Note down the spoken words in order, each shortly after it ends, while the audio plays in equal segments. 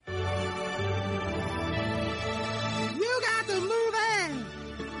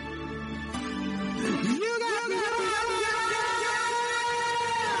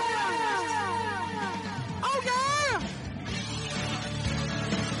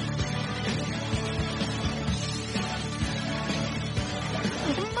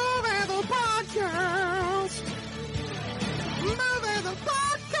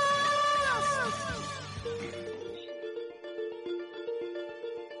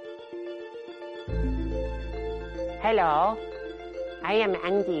Hello, I am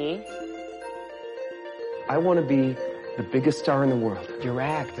Andy. I want to be the biggest star in the world. Your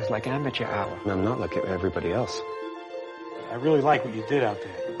act is like amateur hour. And I'm not like everybody else. I really like what you did out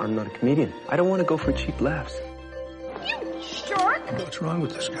there. I'm not a comedian. I don't want to go for cheap laughs. You jerk! What's wrong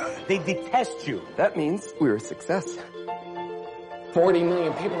with this guy? They detest you. That means we're a success. 40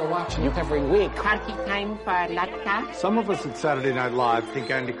 million people are watching you every week. Party time for latka. Some of us at Saturday Night Live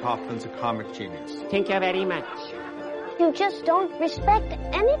think Andy Kaufman's a comic genius. Thank you very much. You just don't respect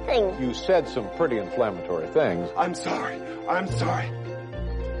anything. You said some pretty inflammatory things. I'm sorry.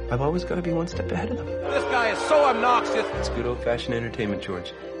 I've always got to be one step ahead of them. This guy is so obnoxious. It's good old-fashioned entertainment,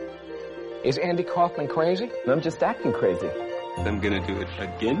 George. Is Andy Kaufman crazy? And I'm just acting crazy. I'm gonna do it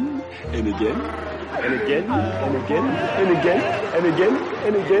again, and again, and again, and again, and again, and again,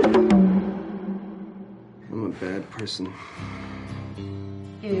 and again. I'm a bad person.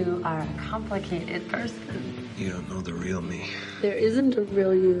 You are a complicated person. You don't know the real me. There isn't a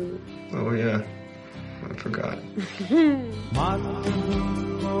real you. Oh, yeah. I forgot.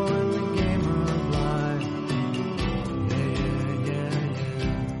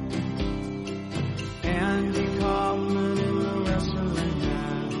 Andy Kaufman in the wrestling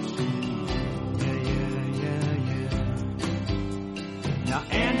match. Yeah. Now,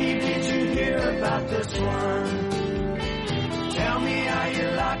 Andy, did you hear about this one? Tell me how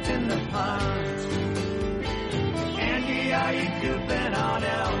you're locked in the punch. Andy, are you goofing on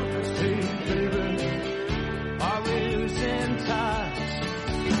Elvis too, baby? Are we losing touch?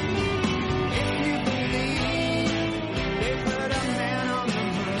 If you believe they put a man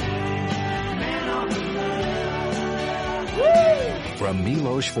on the moon, From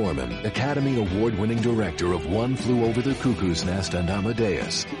Milos Forman, Academy Award-winning director of One Flew Over the Cuckoo's Nest and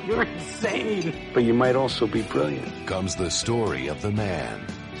Amadeus. You're insane. But you might also be brilliant. Comes the story of the man,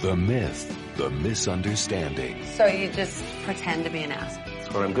 the myth, the misunderstanding. So you just pretend to be an ass.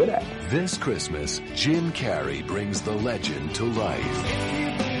 That's what I'm good at. This Christmas, June Carey brings the legend to life.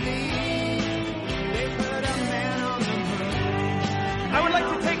 I would like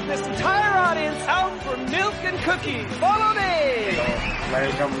to take this entire audience out for milk and cookies. Follow me!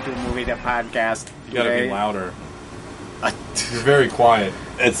 Welcome to Movie the Podcast. You gotta be louder. You're very quiet.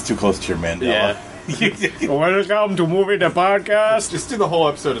 It's too close to your Mandela. Yeah. Welcome to Movie the Podcast. Just do the whole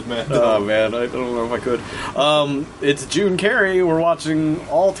episode as Mandela. Oh man, I don't know if I could. It's June Carey. We're watching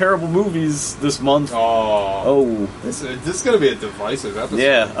all terrible movies this month. Oh. This is gonna be a divisive episode.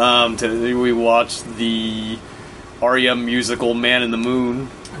 Yeah. Today we watched the REM musical Man in the Moon.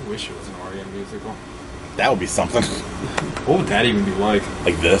 I wish it was an REM musical. That would be something. What would that even be like?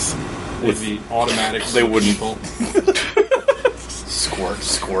 Like this? Would be automatic. They wouldn't.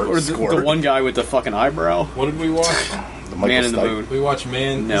 Squirt. Or the one guy with the fucking eyebrow. What did we watch? Man in the Moon. We watched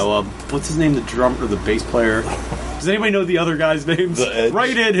Man. No, what's his name? The drummer, the bass player. Does anybody know the other guys' names?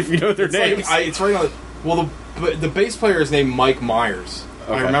 Write in if you know their names. It's right on. Well, the bass player is named Mike Myers.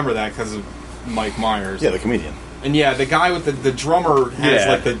 Okay. I remember that because of Mike Myers. Yeah, the comedian. And yeah, the guy with the drummer has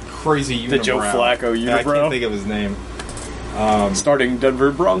like the crazy unibrow. The Joe Flacco unibrow. I can't think of his name. Starting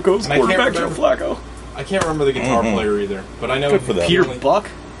Denver Broncos quarterback Joe Flacco. I can't remember the guitar player either, but I know Good for them. Peter Buck.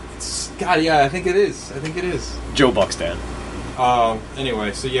 God, yeah, I think it is. Joe Buck's dad.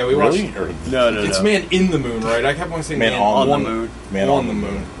 Anyway, so yeah, we watched. No. It's Man in the Moon, right? I kept wanting to say Man on the Moon. Man on the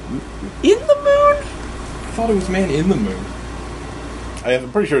Moon. In the Moon? I thought it was Man in the Moon.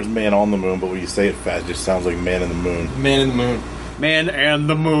 I'm pretty sure it's Man on the Moon, but when you say it fast, it just sounds like Man in the Moon. Man in the Moon. Man and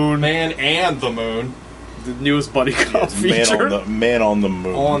the Moon. Man and the Moon. The newest Buddy Cop feature. Man on the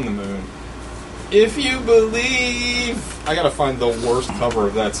Moon. On the Moon. If you believe... I gotta find the worst cover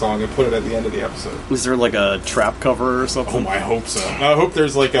of that song and put it at the end of the episode. Was there like a trap cover or something? Oh, I hope so. I hope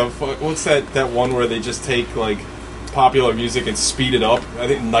there's like a... What's that one where they just take like popular music and speed it up? I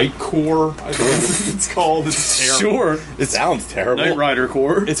think Nightcore, I think it's called. It's terrible. Sure. It sounds terrible. Knight Rider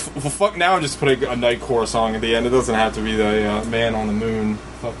Core. It's... Fuck, now I'm just putting a Nightcore song at the end. It doesn't have to be the Man on the Moon.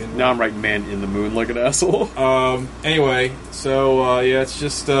 Fucking. Now I'm writing Man in the Moon like an asshole. Anyway, so yeah, it's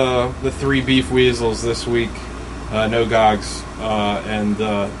just the three beef weasels this week. No Gogs, and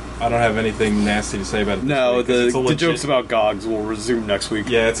I don't have anything nasty to say about it. No, the jokes about Gogs will resume next week.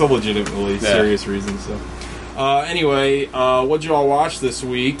 Yeah, it's a legitimately serious reason. So, anyway, what'd you all watch this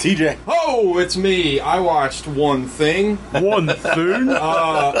week? TJ. Oh, it's me. I watched one thing. One thing.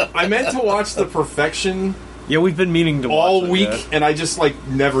 I meant to watch The Perfection. Yeah, we've been meaning to watch all it, week, and I just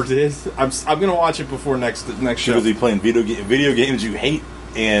never did. I'm gonna watch it before next show. Because playing video games you hate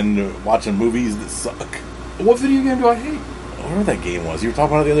and watching movies that suck. What video game do I hate? Whatever that game was. You were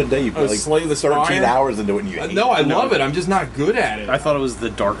talking about it the other day. You put Slay the 13 Spire? hours into it and you hate it. No, I love it. I'm just not good at it. I thought it was the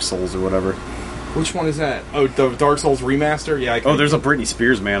Dark Souls or whatever. Which one is that? Oh, the Dark Souls remaster? Yeah. There's a Britney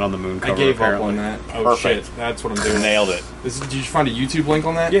Spears Man on the moon cover. I gave apparently. up on that. Oh, Perfect. shit. That's what I'm doing. Nailed it. Did you find a YouTube link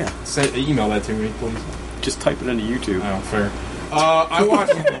on that? Yeah. Email that to me, please. Just type it into YouTube. Oh, fair. I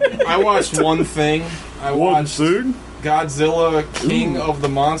watched one thing. I watched Godzilla King of the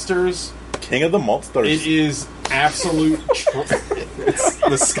Monsters. King of the Monsters. It is absolute. It's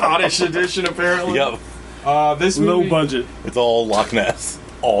the Scottish edition, apparently. Yep. This movie, low budget. It's all Loch Ness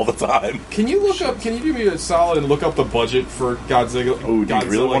all the time. Can you do me a solid and look up the budget for Godzilla? Oh, do you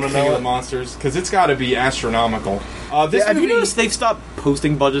really want to King know of the Monsters? Because it's got to be astronomical. Have you noticed they've stopped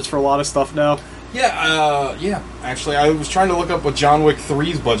posting budgets for a lot of stuff now? Yeah. Actually, I was trying to look up what John Wick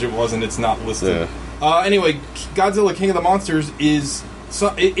 3's budget was, and it's not listed. Yeah. Anyway, Godzilla King of the Monsters is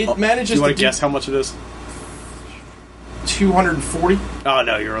it manages. Do you want to guess how much it is? 240. Oh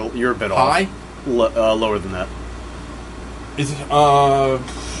no, you're a bit high. Lower than that. Is it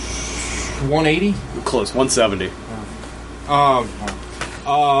 180? Close, 170. Well,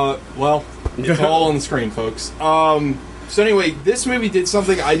 it's all on the screen, folks. So anyway, this movie did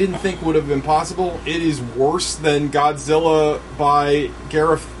something I didn't think would have been possible. It is worse than Godzilla by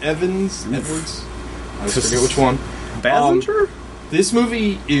Gareth Evans. Edwards? I forget which one. Basinger? This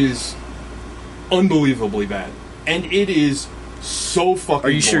movie is unbelievably bad. And it is so fucking Are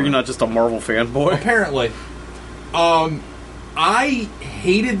you sure boring. you're not just a Marvel fanboy? Apparently. I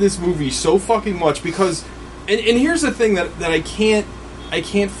hated this movie so fucking much because... And here's the thing that I can't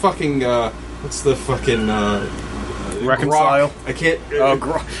fucking... what's the fucking... Reconcile? Grok. I can't... I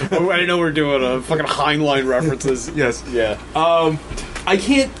didn't know we were doing a fucking Heinlein references. Yes. Yeah. I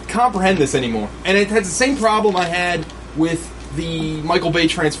can't comprehend this anymore. And it has the same problem I had with the Michael Bay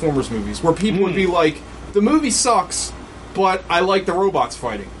Transformers movies, where people would be like, the movie sucks, but I like the robots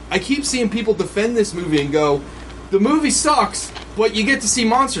fighting. I keep seeing people defend this movie and go, the movie sucks, but you get to see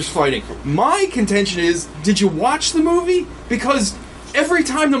monsters fighting. My contention is, did you watch the movie? Because every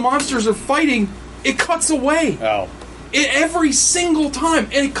time the monsters are fighting, it cuts away. Oh. Every single time.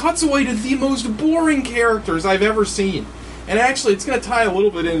 And it cuts away to the most boring characters I've ever seen. And actually, it's going to tie a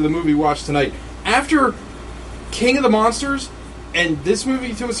little bit into the movie we watched tonight. After King of the Monsters, and this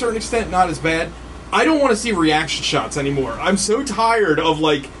movie to a certain extent, not as bad, I don't want to see reaction shots anymore. I'm so tired of,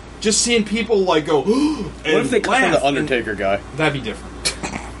 like, just seeing people, like, go, and what if they cut laugh, the Undertaker guy? That'd be different.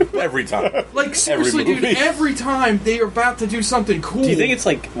 Every time. Like, seriously, dude, every time they are about to do something cool. Do you think it's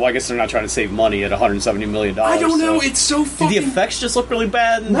like, well, I guess they're not trying to save money at $170 million. I don't know, it's so fucking... Did the effects just look really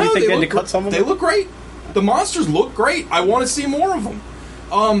bad? And No, do you think they had look, to cut some of them? They look great. The monsters look great. I want to see more of them.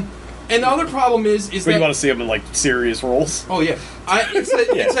 And the other problem is But that... you want to see them in, like, serious roles? Oh, yeah.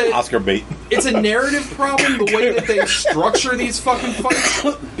 It's a Oscar bait. It's a narrative problem, the way that they structure these fucking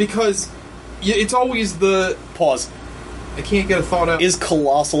fights, because it's always the... Pause. I can't get a thought out. Is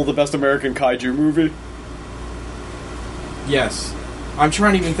Colossal the best American kaiju movie? Yes. I'm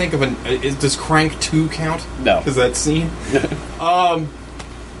trying to even think of does Crank 2 count? No. Because that scene?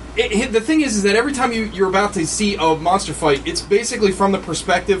 The thing is that every time you're about to see a monster fight, it's basically from the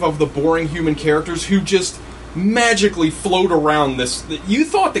perspective of the boring human characters who just magically float around this. You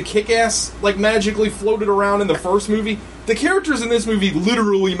thought the Kick-Ass, like, magically floated around in the first movie? The characters in this movie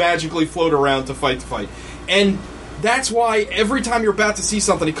literally magically float around to fight the fight. And that's why every time you're about to see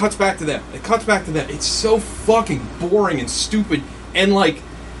something, it cuts back to them. It cuts back to them. It's so fucking boring and stupid. And, like,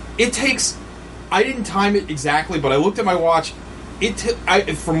 it takes... I didn't time it exactly, but I looked at my watch. I'm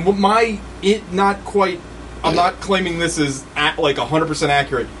not claiming this is like 100%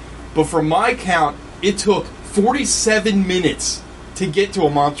 accurate, but from my count, it took 47 minutes to get to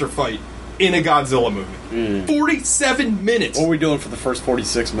a monster fight in a Godzilla movie. 47 minutes! What were we doing for the first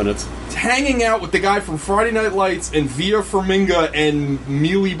 46 minutes? Hanging out with the guy from Friday Night Lights and Via Farmiga and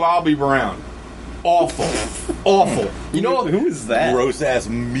Millie Bobby Brown. Awful. Awful. You know who is that? Gross ass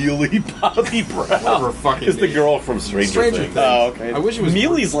Millie Bobby Brown. Whatever fucking It's the girl from Stranger Things. Oh, okay. I wish it was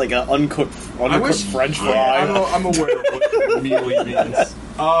Mealy's like an uncooked French fry. I'm aware of what mealy means.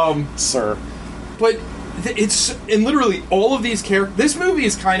 Sir. But and literally all of these characters. This movie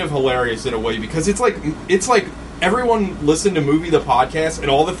is kind of hilarious in a way because it's like everyone listened to Movie the Podcast and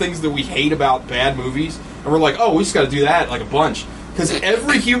all the things that we hate about bad movies, and we're like, oh, we just got to do that like a bunch. Because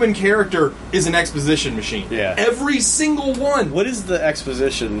every human character is an exposition machine. Yeah. Every single one. What is the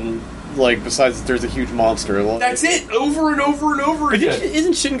exposition like? Besides, there's a huge monster. Like, that's it. Over and over and over again.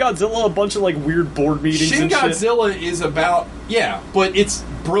 Isn't Shin Godzilla a bunch of like weird board meetings? Shin and Godzilla shit? is about but it's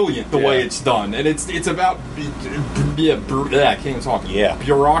brilliant the way it's done, and it's about I can't even talk.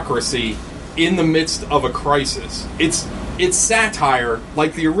 Bureaucracy in the midst of a crisis. It's satire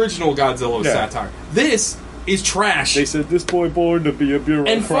like the original Godzilla was satire. This is trash. They said this boy born to be a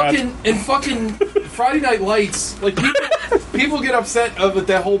bureaucrat. And fucking Friday Night Lights, like people get upset of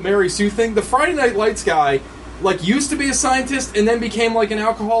that whole Mary Sue thing. The Friday Night Lights guy, like, used to be a scientist and then became like an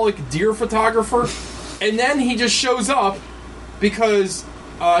alcoholic deer photographer, and then he just shows up because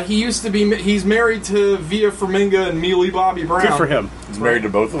he's married to Via Farmiga and Millie Bobby Brown. Good for him. He's married to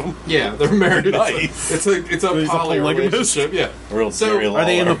both of them. Yeah, they're married. Nice. It's a poly relationship. Yeah. Real Jerry Lawler. Are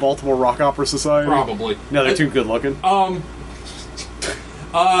they in the Baltimore Rock Opera Society? Probably. No, they're too good looking.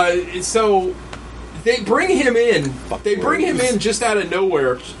 So they bring him in. They bring him in just out of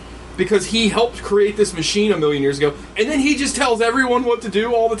nowhere because he helped create this machine a million years ago, and then he just tells everyone what to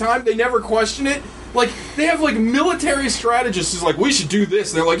do all the time. They never question it. Like, they have, like, military strategists who's like, we should do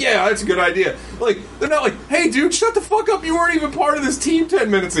this. And they're like, yeah, that's a good idea. Like, they're not like, hey, dude, shut the fuck up. You weren't even part of this team 10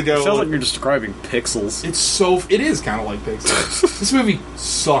 minutes ago. Sounds like you're describing Pixels. It is kind of like Pixels. This movie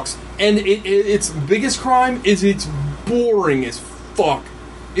sucks. And its biggest crime is it's boring as fuck.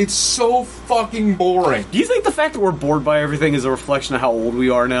 It's so fucking boring. Do you think the fact that we're bored by everything is a reflection of how old we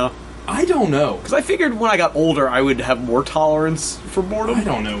are now? I don't know. Because I figured when I got older, I would have more tolerance for boredom. I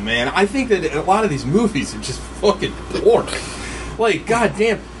don't know, man. I think that a lot of these movies are just fucking boring. Like,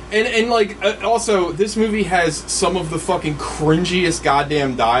 goddamn. And like, also, this movie has some of the fucking cringiest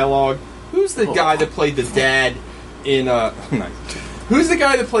goddamn dialogue. Who's the guy that played the dad in, Who's the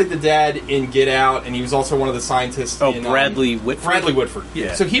guy that played the dad in Get Out, and he was also one of the scientists in... Bradley Whitford? Bradley Whitford.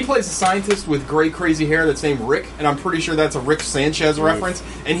 Yeah. So he plays a scientist with gray, crazy hair that's named Rick, and I'm pretty sure that's a Rick Sanchez reference,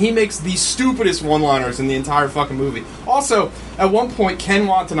 and he makes the stupidest one-liners in the entire fucking movie. Also, at one point, Ken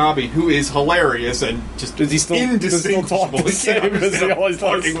Watanabe, who is hilarious and just indistinguishable, he can't understand a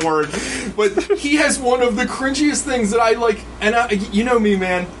fucking word, but he has one of the cringiest things that I like, and you know me,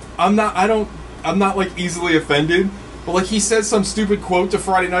 man, I'm not like easily offended. But, like, he says some stupid quote to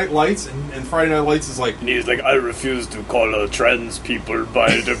Friday Night Lights, and Friday Night Lights is like... And he's like, I refuse to call trans people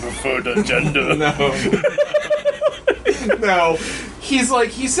by their preferred gender. No. He's like,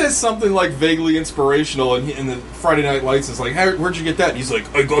 he says something, like, vaguely inspirational, and the Friday Night Lights is like, hey, where'd you get that? And he's like,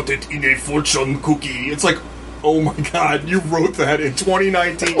 I got it in a fortune cookie. It's like, oh my god, you wrote that in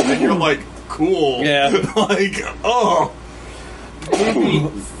 2019, and you're like, cool. Yeah. Like, oh... movie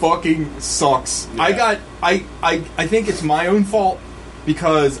fucking sucks. Yeah. I think it's my own fault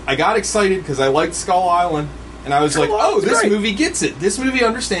because I got excited because I liked Skull Island, and I was like, oh, this movie gets it. This movie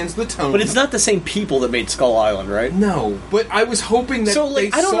understands the tone. But it's not the same people that made Skull Island, right? No, but I was hoping that they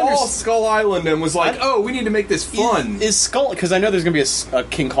saw Skull Island and was like, oh, we need to make this fun. Is Skull... Because I know there's going to be a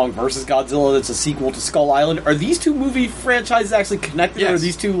King Kong versus Godzilla that's a sequel to Skull Island. Are these two movie franchises actually connected, or are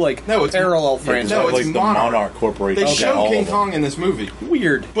these two, like, parallel franchises? No, it's like the Monarch Corporation. They show King Kong in this movie.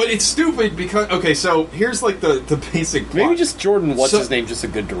 Weird. But it's stupid because... Okay, so here's, like, the basic plot. Maybe just Jordan, his name, just a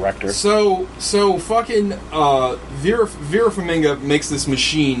good director. So fucking... Vera Farmiga makes this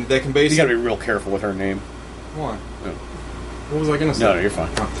machine that can basically... You gotta be real careful with her name. Why? No. What was I gonna say? No, you're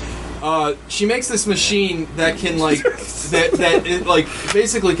fine. She makes this machine that can, like... that it, like,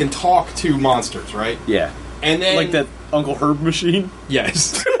 basically can talk to monsters, right? Yeah. And then... Like that Uncle Herb machine?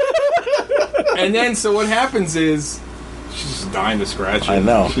 Yes. And then, so what happens is... She's just dying to scratch it. I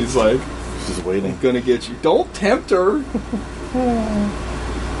know. She's like... She's waiting. I'm gonna get you. Don't tempt her!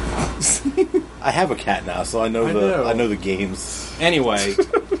 I have a cat now, so I know the games. Anyway,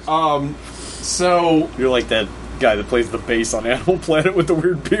 so you're like that guy that plays the bass on Animal Planet with the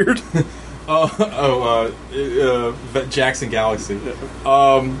weird beard. Jackson Galaxy.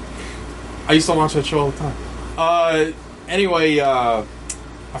 I used to watch that show all the time. Anyway, I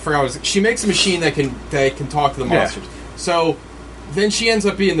forgot what she makes a machine that can talk to the monsters. Yeah. So then she ends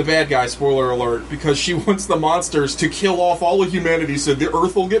up being the bad guy, spoiler alert, because she wants the monsters to kill off all of humanity so the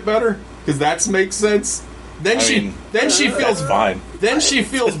Earth will get better. Because that makes sense. Then she feels fine. Then she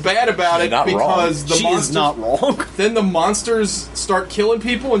feels bad about it because the monsters. Is not wrong. Then the monsters start killing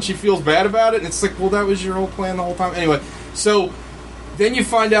people, and she feels bad about it. And it's like, well, that was your whole plan the whole time. Anyway, so then you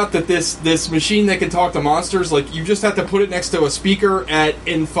find out that this machine that can talk to monsters, like, you just have to put it next to a speaker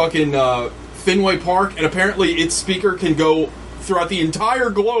in fucking Fenway Park, and apparently its speaker can go throughout the entire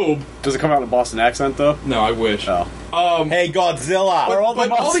globe. Does it come out in a Boston accent, though? No, I wish. Oh. Hey, Godzilla! Are all the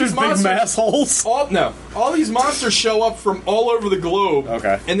monsters big massholes? All these monsters show up from all over the globe.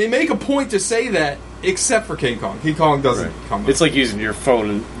 Okay. And they make a point to say that, except for King Kong. King Kong doesn't come up. It's like using your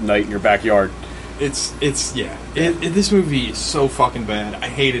phone at night in your backyard. This movie is so fucking bad. I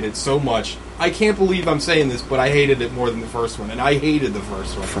hated it so much. I can't believe I'm saying this, but I hated it more than the first one, and I hated the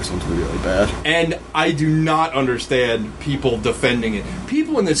first one. The first one's really bad. And I do not understand people defending it.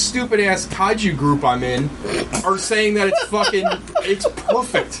 People in this stupid-ass kaiju group I'm in are saying that it's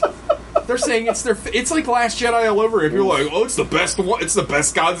perfect. They're saying it's like Last Jedi all over. If you're like, oh, it's the best one, it's the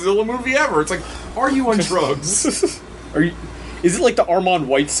best Godzilla movie ever. It's like, are you on drugs? Is it like the Armand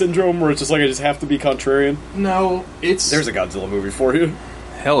White syndrome, where it's just like I just have to be contrarian? No, there's a Godzilla movie for you.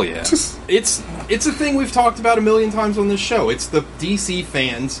 Hell yeah. It's a thing we've talked about a million times on this show. It's the DC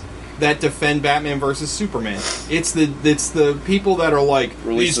fans that defend Batman versus Superman. It's the people that are like,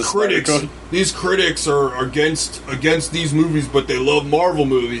 these critics are against these movies, but they love Marvel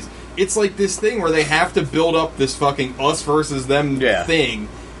movies. It's like this thing where they have to build up this fucking us versus them thing.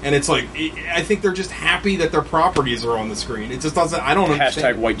 And it's like, I think they're just happy that their properties are on the screen. It just doesn't, I don't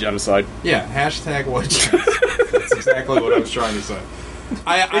understand. Hashtag white genocide. Yeah, hashtag white genocide. That's exactly what I was trying to say.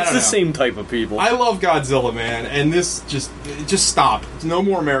 It's the same type of people. I love Godzilla, man, and this just stop. No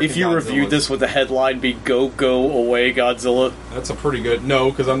more American If you Godzillas. reviewed this with the headline be "Go Away Godzilla," that's a pretty good. No,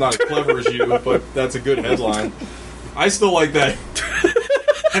 because I'm not as clever as you, but that's a good headline. I still like that.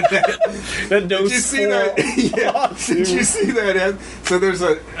 That did you see that? Yeah. Did you see that? So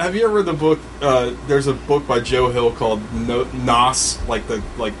have you ever read the book? There's a book by Joe Hill called Nos, like the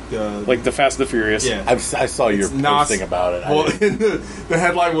Fast and the Furious. Yeah, I saw your posting about it. Well, the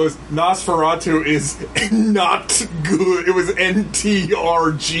headline was Nosferatu is not good. It was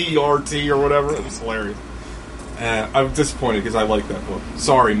NTRGRT or whatever. It was hilarious. I'm disappointed because I like that book.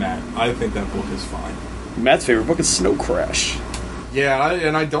 Sorry, Matt. I think that book is fine. Matt's favorite book is Snow Crash. Yeah,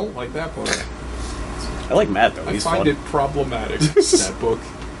 and I don't like that book. I like Matt, though. I He's find fun. it problematic, that book.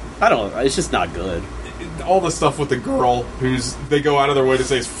 I don't know. It's just not good. All the stuff with the girl they go out of their way to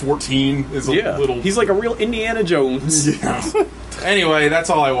say is 14 is a little... He's like a real Indiana Jones. Yeah. Anyway, that's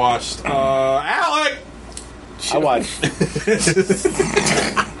all I watched. Alec! I watched...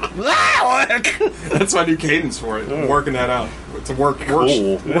 Alec! That's my new cadence for it. I'm working that out. It's a work...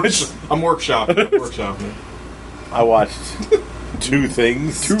 Cool. I'm workshopping. I watched two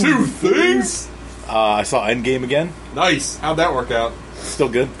things. Two things? I saw Endgame again. Nice. How'd that work out? Still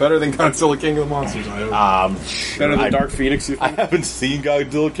good. Better than Godzilla King of the Monsters, I hope. Better than Dark Phoenix, you think? I haven't seen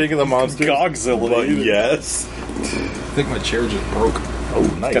Godzilla King of the Monsters. Godzilla, but yes. I think my chair just broke. Oh,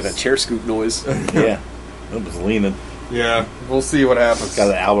 nice. Got that chair scoop noise. Yeah. It was leaning. Yeah. We'll see what happens. Got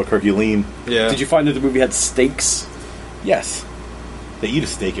an Albuquerque lean. Yeah. Did you find that the movie had steaks? Yes. They eat a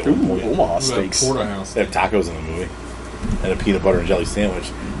steak at one point. Omaha steaks. Porterhouse. They have tacos in the movie. And a peanut butter and jelly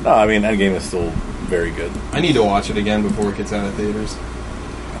sandwich. No, I mean, Endgame is still very good. I need to watch it again before it gets out of theaters.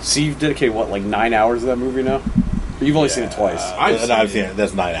 So you've dedicated, 9 hours to that movie now? You've only seen it twice. I've seen it.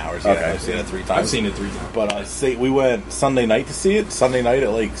 That's 9 hours. Yeah, I've seen it 3 times. I've seen it 3 times. But we went Sunday night to see it. Sunday night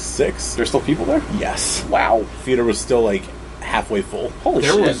at 6. There's still people there? Yes. Wow. Theater was still halfway full. Holy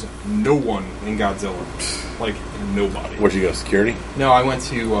shit. There was no one in Godzilla. Nobody. Where'd you go? Security? No, I went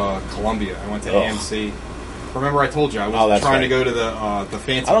to Columbia. I went to AMC. Remember I told you I was trying to go to the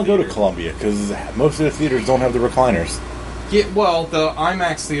fancy I don't theater. go to Columbia because most of the theaters don't have the recliners. Yeah, well, the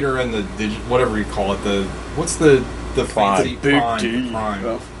IMAX theater and the whatever you call it, what's the fancy Big Prime? D. Prime.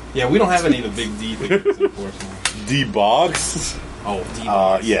 Oh. Yeah, we don't have any of the big D things, unfortunately. D-Box? Oh,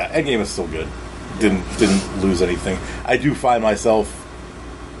 D-Box. Yeah, Endgame is still good. Didn't lose anything. I do find myself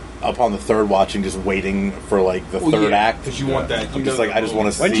upon the third watching, just waiting for the third act because you want that. I'm just I just want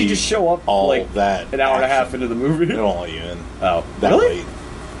to see. Why didn't you just show up all that an hour and a half action. into the movie? They don't let you in. Oh, that really? late.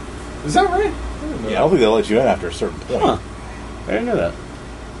 Is that right? Yeah, I don't think they'll let you in after a certain point. Huh. I didn't know that.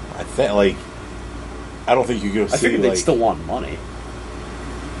 I think I don't think you go see. I figured they'd still want money.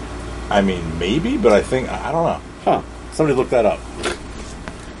 I mean, maybe, but I don't know. Huh? Somebody look that up.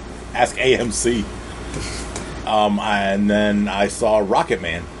 Ask AMC. And then I saw Rocket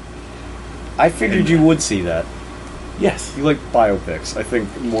Man. I figured you would see that. Yes. You like biopics, I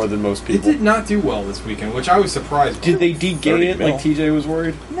think, more than most people. It did not do well this weekend, which I was surprised by. Did they de-gay it like TJ was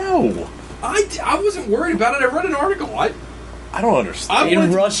worried? No. I wasn't worried about it. I read an article. I don't understand.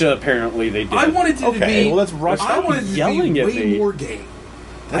 In Russia, apparently, they did. I wanted it to be... well, that's Russia. I wanted it to be way more gay.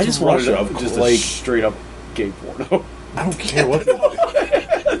 I just Russia, wanted just a straight-up gay porno. I don't care what they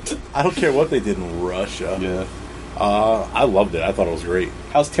did. I don't care what they did in Russia. Yeah. I loved it. I thought it was great.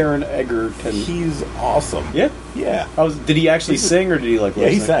 How's Taron Egerton? He's awesome. Yeah? Yeah. Did he actually sing, or did he Yeah,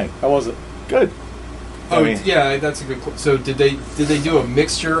 he sang. How was it? Good. Oh, yeah, that's a good. So did they do a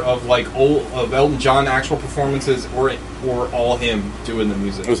mixture of of Elton John actual performances or all him doing the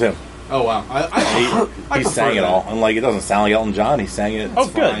music? It was him. Oh wow, he sang it all, and it doesn't sound like Elton John. He sang it. Oh,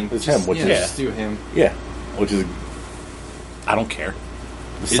 good. It's him. Just do him. Yeah, which is I don't care.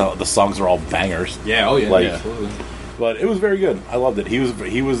 The songs are all bangers. Yeah. Oh yeah. Absolutely. But it was very good. I loved it. He was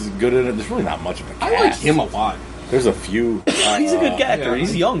good in it. There's really not much of a cast. I like him a lot. There's a few. He's a good actor. Yeah.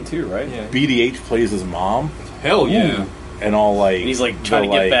 He's young too, right? Yeah. BDH plays his mom. Hell yeah. and all like And he's like trying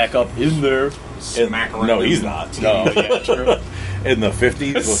to get back up in there. Smack around. No, he's not. No, yeah, true. In the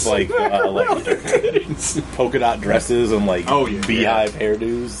 50s with like polka dot dresses and like beehive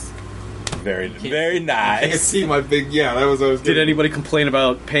hairdos. Very, very nice. I can see my big. Yeah, that was. What I was Did anybody complain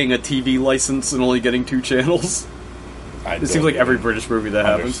about paying a TV license and only getting 2 channels? It seems like every British movie that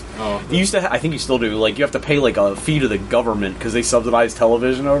happens. Oh, you used to. I think you still do. Like you have to pay like a fee to the government because they subsidize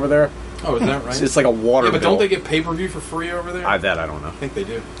television over there. Oh, is that right? It's like a water. Yeah, but bill. don't they get pay-per-view for free over there? That I don't know. I think they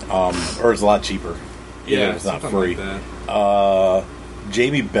do. Or it's a lot cheaper. Yeah, it's not something free. like that.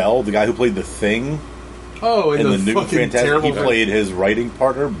 Jamie Bell, the guy who played The Thing. Oh, in the new fucking Fantastic, terrible. he played his writing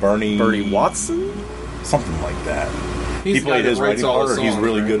partner, Bernie Watson, something like that. He's he played his writing partner. He's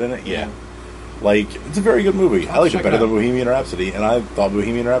really good in it. Yeah. Like, it's a very good movie. I like it better than Bohemian Rhapsody, and I thought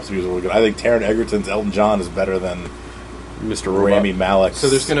Bohemian Rhapsody was really good. I think Taron Egerton's Elton John is better than Mr. Rami Malek's So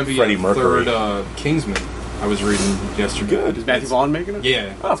there's going to be Freddie a Mercury. third Kingsman. I was reading yesterday. Good. Is Matthew Vaughn making it?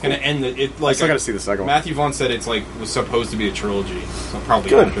 Yeah, it's going to end. I still got to see the second one. Matthew Vaughn said it's like was supposed to be a trilogy, so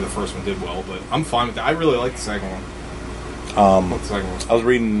probably Good. after the first one did well. But I'm fine with that. I really like the second one. What's the second one? I was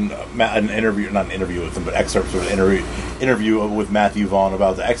reading not an interview with him, but excerpts of an interview with Matthew Vaughn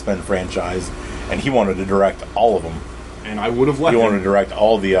about the X-Men franchise, and he wanted to direct all of them. And I would have let He him. wanted to direct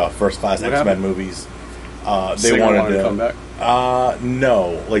all the first-class What X-Men happened? movies. They Singer wanted wanted to come back?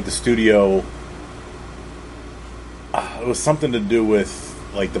 No, like the studio. It was something to do with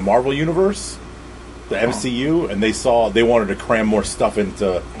like the Marvel universe, the MCU, and they wanted to cram more stuff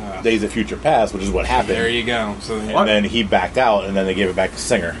into Days of Future Past, which is what happened. There you go. So And then he backed out, and then they gave it back to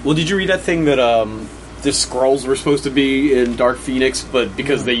Singer. Well, did you read that thing that the Skrulls were supposed to be in Dark Phoenix, but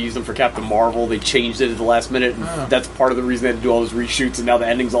because they used them for Captain Marvel, they changed it at the last minute, and that's part of the reason they had to do all those reshoots, and now the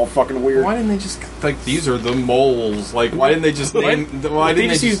ending's all fucking weird. Why didn't they just like these are the moles? Like why didn't they just name? Why they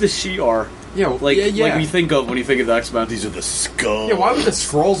didn't just they use the Shi'ar? Yeah, like yeah. when you think of the X-Men, these are the skulls. Yeah, why would the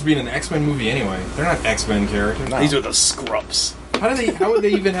Skrulls be in an X-Men movie anyway? They're not X-Men characters. No. These are the Scrubs. How would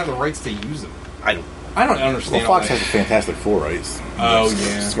they even have the rights to use them? I don't understand. Well, Fox all has that. the Fantastic Four rights. Oh, The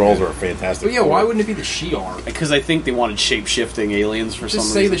yeah. Skrulls are fantastic. But yeah, Four. why wouldn't it be the Shi'ar? Because I think they wanted shape-shifting aliens for Just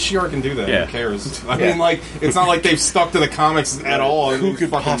some say reason. the Shi'ar can do that. Yeah. Who cares? I Yeah. mean, like, it's not like they've stuck to the comics at all. Who could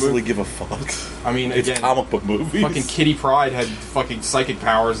Fucking possibly movie. give a fuck? I mean, It's again, comic book movies. fucking Kitty Pryde had fucking psychic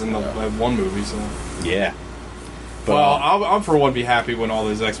powers in the one movie, so... Yeah. But, Well, I'll for one be happy when all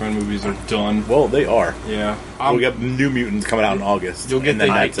those X-Men movies are done. well, they are. Yeah. We got New Mutants coming out in August. You'll get and then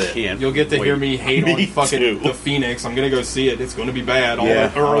the- that's I it. can't You'll get to hear wait. me hate Me on fucking too. the Phoenix. I'm gonna go see it. It's gonna be bad. All Yeah,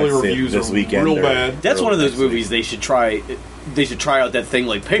 the early I might see it reviews this are weekend real or- bad. That's one of those next week. movies they should try. They should try out that thing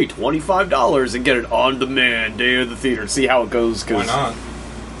like pay $25 and get it on demand day of the theater. See how it goes. Why not?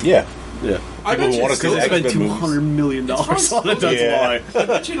 Yeah. Yeah, I People bet you wanna it's still see the spend X-Men $200 million on it. That's Yeah. why. I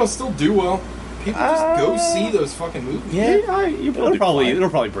bet you it'll still do well. People just go see those fucking movies. It'll do fine.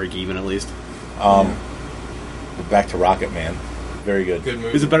 probably break even at least. Back to Rocket Man. Very good. Good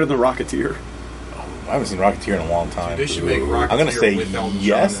movie. Is it better than Rocketeer? I haven't seen Rocketeer in a long time. They should make Rocketeer I'm going to say with Elton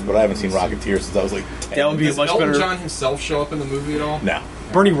yes, John but I haven't seen Rocketeer since I was like 10. That would be Does a much Elton better. John himself show up in the movie at all? No.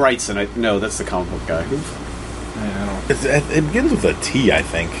 Bernie Wright's in it. No, that's the comic book guy. Yeah, It begins with a T, I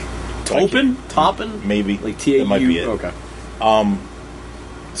think. Topin? Toppin? Maybe. Like T-A-U? That might be it. Okay.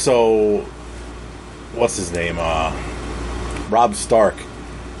 So, what's his name? Rob Stark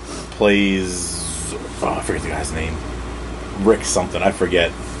plays... Oh, I forget the guy's name. Rick something. I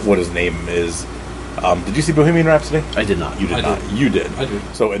forget what his name is. Did you see Bohemian Rhapsody? I did not. You did I not. did. You did. I did.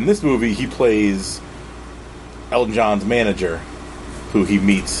 So in this movie, he plays Elton John's manager, who he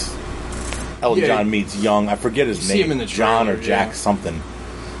meets. Elton Yeah. John meets young. I forget his You see name. him in the John or trailer, Jack yeah. something.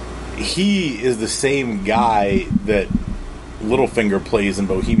 He is the same guy that Littlefinger plays in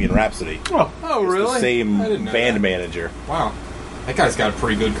Bohemian Rhapsody. Oh, It's really? the same I didn't know band that. manager. Wow. That guy's got a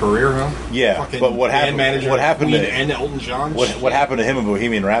pretty good career, huh? Yeah, Fucking but what band happened? Manager, What happened Queen to and Elton John? what happened to him in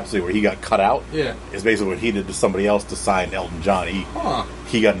Bohemian Rhapsody, where he got cut out? Yeah. Is basically what he did to somebody else to sign Elton John. Huh.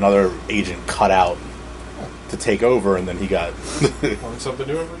 He got another agent cut out to take over, and then he got. Learn something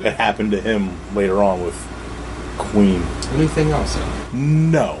new every It day. happened to him later on with Queen. Anything else?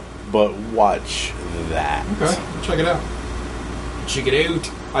 No, but watch that. Okay, check it out. Check it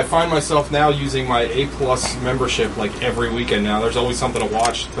out. I find myself now using my A+ membership like every weekend now. There's always something to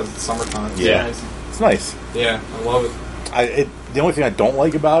watch because it's summertime. It's Yeah, nice. it's nice. Yeah, I love it. The only thing I don't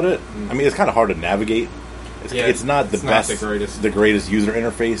like about it, I mean, it's kind of hard to navigate. Yeah, It's not the it's not best, the greatest. user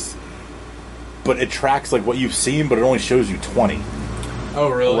interface, but it tracks like what you've seen, but it only shows you 20. Oh,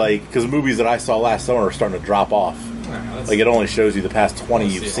 really? Like, because movies that I saw last summer are starting to drop off. Like, it only shows you the past 20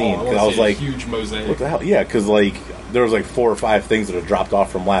 you've seen. Because I was like, huge mosaic. what the hell? Yeah, because like there was like 4 or 5 things that have dropped off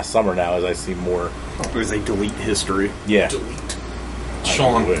from last summer now as I see more It was a delete history. Yeah. Delete.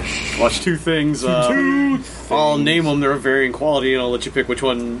 Sean. Watch two things. I'll name them. They're of varying quality, and I'll let you pick which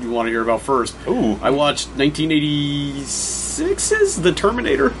one you want to hear about first. Ooh. I watched 1986's The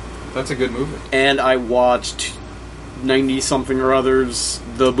Terminator. That's a good movie. And I watched 90-something or others,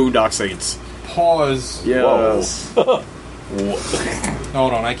 The Boondock Saints. Pause. Yes. Hold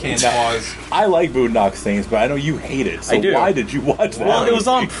on, I can't pause. I like Boondock Saints, but I know you hate it. So I do. Why did you watch that? Well, it was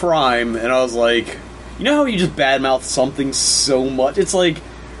on Prime, and I was like, you know how you just badmouth something so much? It's like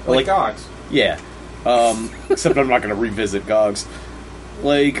Gogs. Yeah. Except I'm not going to revisit Gogs.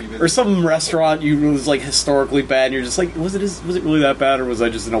 Or some restaurant was like historically bad, and you're just like, was it really that bad, or was I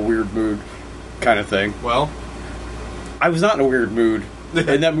just in a weird mood, kind of thing? Well, I was not in a weird mood,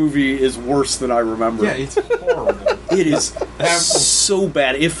 and that movie is worse than I remember. Yeah, it's horrible. It is so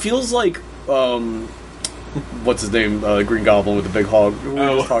bad. It feels like what's his name? Green Goblin with the big hog. What were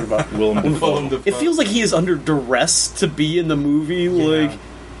we just talking about? Willem Dafoe. It feels like he is under duress to be in the movie. Like,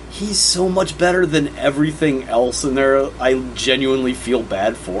 he's so much better than everything else in there. I genuinely feel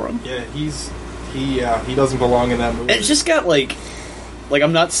bad for him. Yeah, he doesn't belong in that movie. It's just got like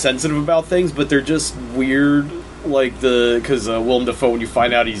I'm not sensitive about things, but they're just weird. Because Willem Dafoe, when you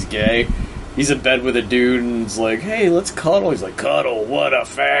find out he's gay, he's in bed with a dude and it's like, hey, let's cuddle. He's like, cuddle, what a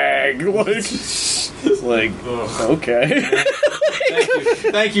fag. It's like, okay.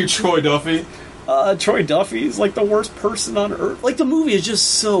 Thank you, Troy Duffy. Troy Duffy is like the worst person on earth. Like, the movie is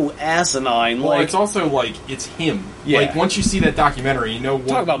just so asinine. Well, it's also like, it's him. Yeah. Like, once you see that documentary, you know what.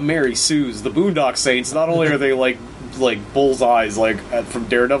 Talk about Mary Sue's, the Boondock Saints. Not only are they like bullseyes, from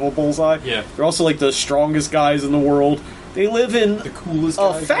Daredevil Bullseye. Yeah. They're also like the strongest guys in the world. They live in the coolest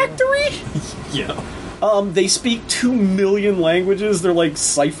a factory. Yeah. They speak 2 million languages. They're like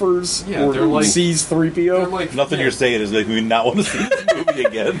ciphers. Yeah, or they're like Cs-3PO. Nothing you're saying is making me not want to see this movie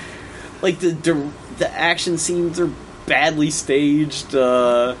again. Like the action scenes are badly staged.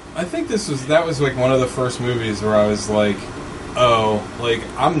 I think that was like one of the first movies where I was like, oh, like,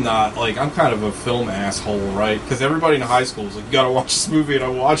 I'm kind of a film asshole, right? Because everybody in high school was like, you gotta watch this movie, and I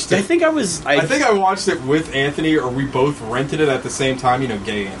watched it. I think I watched it with Anthony, or we both rented it at the same time,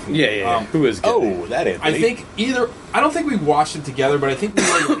 gay Anthony. Yeah. Who is gay? Oh, that Anthony. I think I don't think we watched it together, but I think we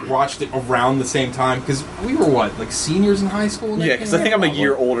watched it around the same time, because we were, seniors in high school? Yeah, because I think I'm a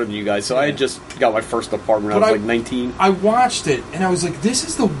year older than you guys, so I had just got my first apartment when I was 19. I watched it, and I was like, this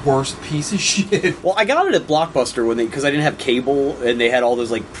is the worst piece of shit. Well, I got it at Blockbuster because I didn't have cable, and they had all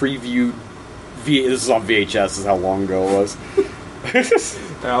those, previewed... This is on VHS, this is how long ago it was.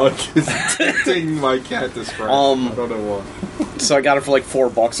 Alec is taking my cat to scratch. I don't know why. So I got it for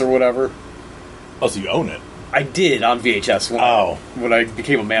 $4 or whatever. Oh, so you own it? I did on VHS when I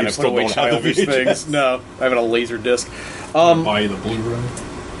became a man. I put away childish things. No, I have it on laser disc. Buy the Blu-ray.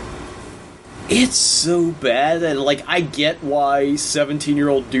 It's so bad, and I get why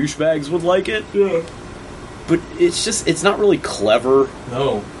 17-year-old douchebags would like it. Yeah. But it's not really clever.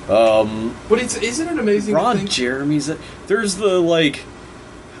 No. But isn't it amazing? Ron Jeremy's. There's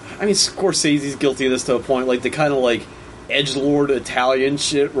Scorsese's guilty of this to a point. The kind of edgelord Italian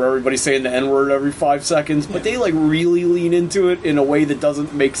shit where everybody's saying the N-word every 5 seconds, but they really lean into it in a way that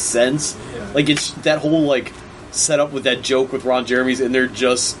doesn't make sense. Yeah. It's that whole setup with that joke with Ron Jeremy's in there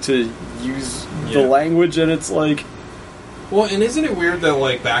just to use the language, and it's well, and isn't it weird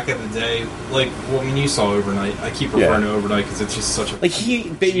that back in the day, you saw Overnight. I keep referring to Overnight because it's just such a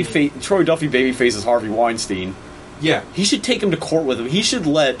Troy Duffy babyfaces Harvey Weinstein. Yeah, he should take him to court with him. He should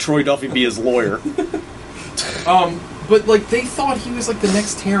let Troy Duffy be his lawyer. But they thought he was the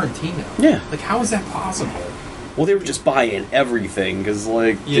next Tarantino. Yeah, how is that possible? Well, they were just buying everything because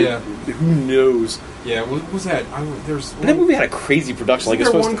who knows? Yeah, what was that? That movie had a crazy production.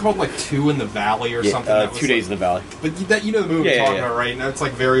 Isn't there one called 2 in the Valley or something? 2 Days in the Valley. But that the movie I'm talking about, right? And that's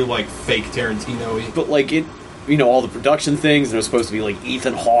very fake Tarantino-y. But it, all the production things. And it was supposed to be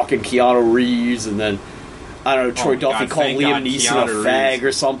Ethan Hawke and Keanu Reeves, and then I don't know, Troy Duffy called Liam Neeson a fag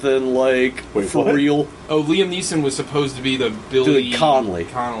or something, for real. Oh, Liam Neeson was supposed to be the Billy Connolly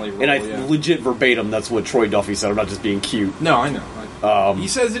role, and I legit verbatim, that's what Troy Duffy said. I'm not just being cute. No, I know. He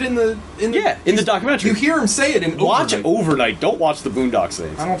says it in the documentary. You hear him say it in Watch Overnight. Don't watch the Boondock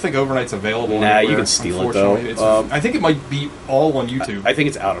Saints. I don't think Overnight's available anywhere, you can steal it, though. I think it might be all on YouTube. I think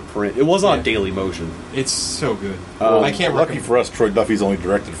it's out of print. It was on Daily Motion. It's so good. I can't. Lucky for us, Troy Duffy's only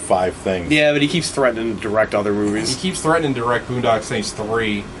directed 5 things. Yeah, but he keeps threatening to direct other movies. He keeps threatening to direct Boondock Saints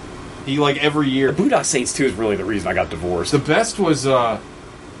 3. He, every year... The Boondock Saints 2 is really the reason I got divorced. The best was, 1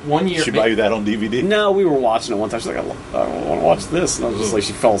 year... Did she buy you that on DVD? No, we were watching it one time. She's like, I want to watch this. And I was just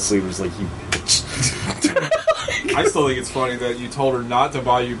she fell asleep. It was you bitch. I still think it's funny that you told her not to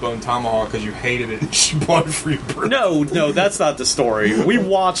buy you Bone Tomahawk because you hated it and she bought it for your birthday. No, that's not the story. We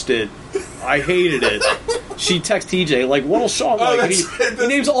watched it. I hated it. She texts TJ, like, what'll Sean like? And he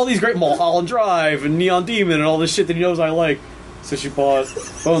names all these great Mulholland Drive and Neon Demon and all this shit that he knows I like. So she bought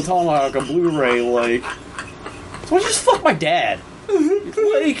Bone Tomahawk on Blu-ray, like... So I just fuck my dad.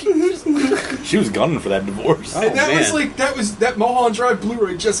 Like, she was gunning for that divorce. And that Mulholland Drive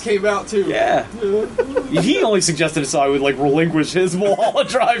Blu-ray just came out too. Yeah. He only suggested it so I would like relinquish his Mulholland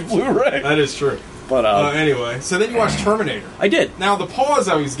Drive Blu-ray. That is true. But anyway, so then you watched Terminator. I did. Now the pause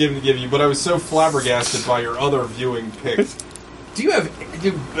I was going to give you, but I was so flabbergasted by your other viewing picks. Do you have?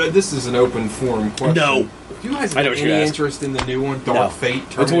 This is an open forum question. No. Do you guys have any interest in the new one, Dark Fate?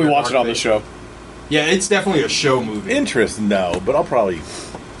 Terminator until we watch Dark it on Fate? The show. Yeah, it's definitely a show movie. Interest, no, but I'll probably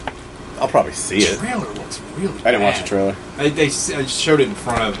see it. The trailer looks really bad. I didn't watch the trailer. I showed it in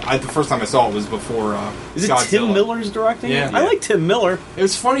front of... the first time I saw it was before Is it Godzilla. Tim Miller's directing? Yeah. I like Tim Miller. It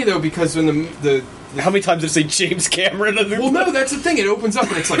was funny, though, because when the how many times did it say James Cameron? Well, no, that's the thing. It opens up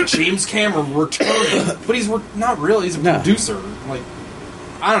and it's like James Cameron returning. But he's not really. He's a producer. Like,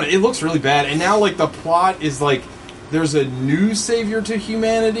 I don't know. It looks really bad. And now, like, the plot is like there's a new savior to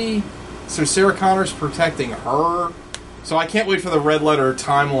humanity. So Sarah Connor's protecting her. So I can't wait for the red letter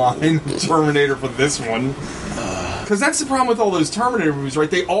timeline Terminator for this one. Because that's the problem with all those Terminator movies, right?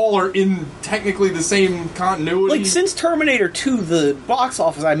 They all are in technically the same continuity. Like, since Terminator 2, the box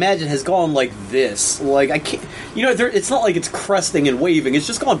office, I imagine, has gone like this. Like, I can't... You know, it's not like it's cresting and waving. It's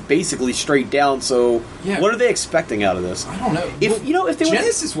just gone basically straight down, so... What are they expecting out of this? I don't know. If they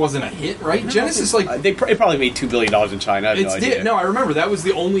Genesis wasn't a hit, right? No, Genesis, like... it probably made $2 billion in China. I have no idea. No, I remember. That was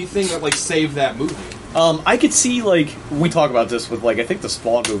the only thing that, like, saved that movie. I could see, like... We talk about this with, like, I think the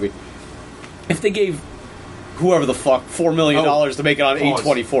Spawn movie. If they gave... whoever the fuck, $4 million to make it on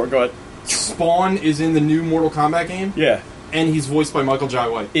A24. Go ahead. Spawn is in the new Mortal Kombat game? Yeah. And he's voiced by Michael Jai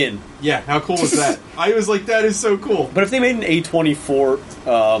White. Yeah, how cool was that? I was like, that is so cool. But if they made an A24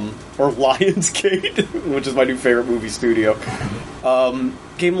 or Lionsgate, which is my new favorite movie studio,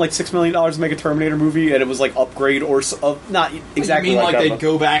 gave them like $6 million to make a Terminator movie, and it was like upgrade or not exactly. You mean like they'd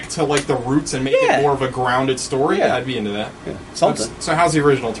go back to like the roots and make it more of a grounded story? Yeah, I'd be into that. Yeah. Something. So how's the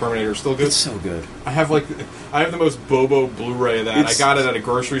original Terminator? Still good? It's so good. I have the most Bobo Blu-ray of that. I got it at a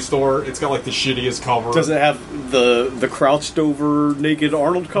grocery store. It's got like the shittiest cover. Does it have the crouched over naked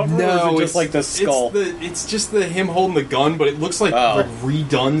Arnold cover? No, or is it just like the skull. It's just him holding the gun, but it looks like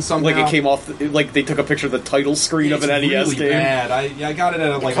redone somehow. Like it came off. Like they took a picture of the title screen of an NES really game. Bad. I got it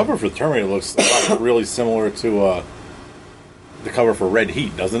at the cover for Terminator looks really similar to the cover for Red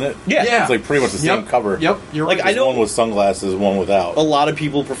Heat, doesn't it? Yeah. It's like pretty much the same cover. Yep, you're right. Like, I know one with sunglasses, one without. A lot of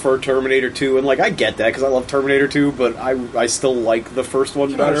people prefer Terminator 2, and like I get that because I love Terminator 2, but I still like the first one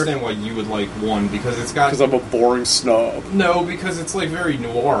better. I understand why you would like one because it's got. Because I'm a boring snob. No, because it's like very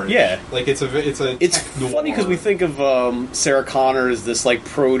noir. Yeah, like it's funny because we think of Sarah Connor as this like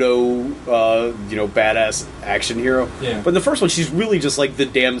proto badass action hero. Yeah, but in the first one she's really just like the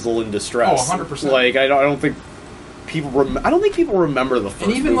damsel in distress. Oh, 100%. Like I don't think. I don't think people remember the first.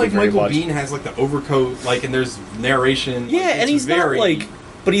 And even movie like very Michael much. Biehn has like the overcoat, like, and there's narration. Yeah, like, and he's not like,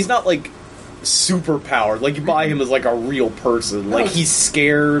 but he's not like super powered. Like you buy him as like a real person. No, like he's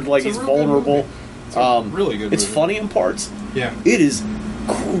scared. Like he's vulnerable. It's a really good. It's movie. funny in parts. Yeah, it is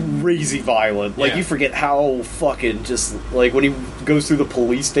crazy violent. Like you forget how fucking just like when he goes through the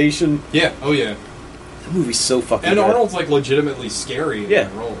police station. Yeah. Oh yeah. The movie's so fucking. And good. Arnold's like legitimately scary. In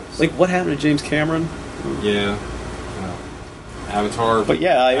that role, so. Like what happened to James Cameron? Yeah. Avatar. But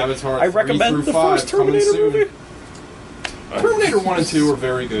yeah, Avatar I recommend the first Terminator movie. Terminator 1 and 2 are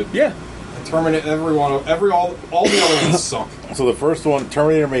very good. Yeah. Terminator, all the other ones suck. So the first one,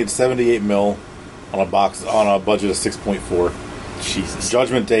 Terminator made $78 million on a budget of 6.4. Jesus.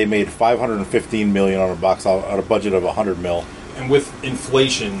 Judgment Day made $515 million on a budget of $100 million. And with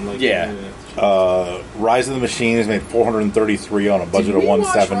inflation, like Rise of the Machines made $433 on a budget of $170.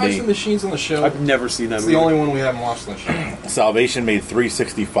 Watch Rise of the Machines on the show? I've never seen that. It's movie. the only one we haven't watched on the show. Salvation made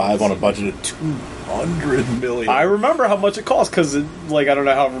 $365 on a budget of $200 million. I remember how much it cost because, like, I don't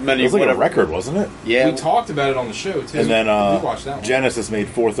know how many. It was like a record, wasn't it? Yeah, we talked about it on the show too. And then we watched that one. Genesis made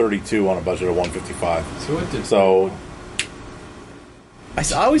 $432 on a budget of $155. So it did. So. I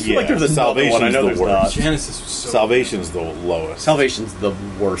always feel like there's another one. I know there's not. Genesis was so Salvation's the lowest. Salvation's the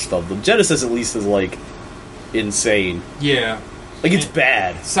worst of them. Genesis at least is like insane. Yeah, like it's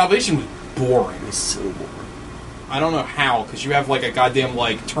bad. Salvation was boring. It's so boring. I don't know how because you have like a goddamn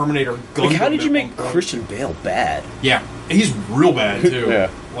like Terminator gun. Like, how did you make Christian Bale bad? Yeah, he's real bad too. Yeah,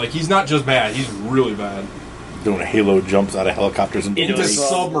 like he's not just bad; he's really bad. Doing Halo jumps out of helicopters and into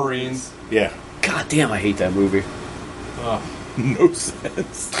submarines. Yeah. God damn, I hate that movie. No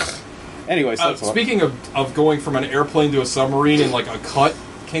sense. Anyway, so speaking of going from an airplane to a submarine in like a cut,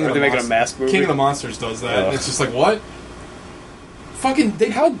 Are they making a mask movie? King of the Monsters does that. It's just like, what? Fucking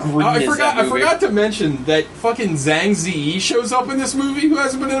how green I is forgot. that movie? I forgot to mention that fucking Zhang Ziyi shows up in this movie. Who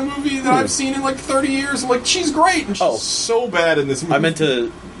hasn't been in a movie that I've seen in like 30 years? I'm like, she's great, and she's so bad in this movie. I meant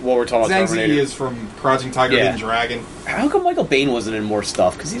to. What we're talking about. Zhang Ziyi is from Crouching Tiger, Hidden Dragon. How come Michael Bain wasn't in more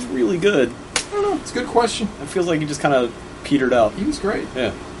stuff? Because he's really good. I don't know. It's a good question. It feels like he just kind of petered out. He was great.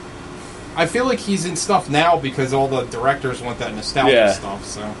 Yeah. I feel like he's in stuff now because all the directors want that nostalgia stuff.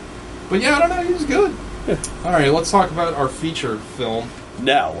 So, but yeah, I don't know. He was good. Yeah. All right, let's talk about our feature film.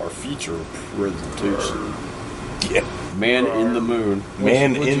 Now, our feature presentation. Yeah. Man in the Moon.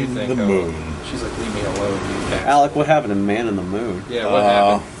 Man in the Moon. She's like, leave me alone, you Alec, what happened in Man in the Moon? Yeah, what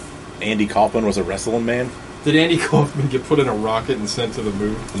happened? Andy Kaufman was a wrestling man. Did Andy Kaufman get put in a rocket and sent to the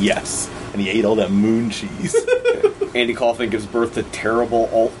moon? Yes. And he ate all that moon cheese. Andy Kaufman gives birth to terrible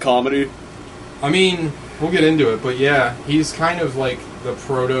alt comedy. I mean, we'll get into it, but yeah, he's kind of like the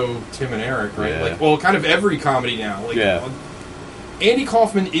proto Tim and Eric, right? Yeah. Like, well, kind of every comedy now. Like, Andy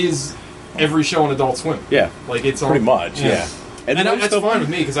Kaufman is every show on Adult Swim. Yeah. Like, it's pretty much, yeah. And that's fine with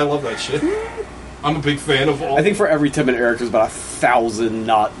me, because I love that shit. I'm a big fan of all. I think for every Tim and Eric, there's about 1,000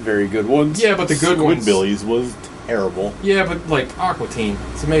 not very good ones. Yeah, but the good ones. Squidbillies was terrible. Yeah, but like Aqua Teen,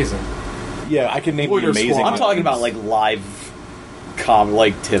 it's amazing. Yeah, I can name the amazing. I'm talking about like live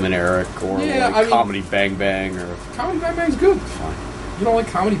like Tim and Eric, or Comedy Bang Bang, or Comedy Bang Bang's good. Fine. You don't like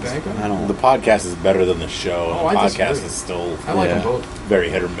Comedy Bang Bang? I don't. The podcast is better than the show. Oh, the I podcast disagree. is still. I like them both. Very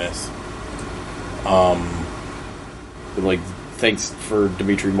hit or miss. Like, thanks for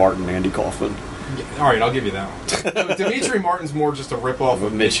Dimitri Martin, Andy Kaufman. Yeah, all right, I'll give you that one. Dimitri Martin's more just a ripoff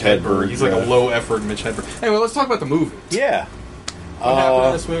of Mitch Hedberg. He's like a low effort Mitch Hedberg. Anyway, let's talk about the movie. Yeah. What happened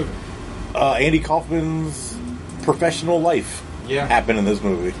in this movie? Andy Kaufman's professional life happened in this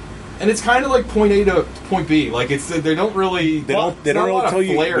movie. And it's kind of like point A to point B. Like they don't really they don't really tell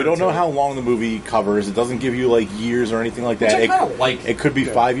you. We don't know how long the movie covers. It doesn't give you like years or anything like that. Which I kind of like. It could be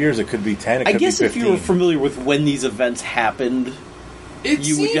 5 years. It could be 10. It could I guess be if 15. you were familiar with when these events happened,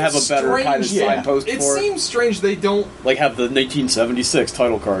 you would have a better kind of signpost for it. It seems strange they don't like have the 1976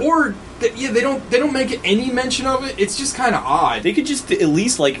 title card, or they don't make any mention of it. It's just kind of odd. They could just at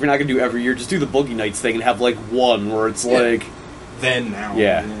least, like, if you're not going to do it every year, just do the Boogie Nights thing and have like one where it's like then now.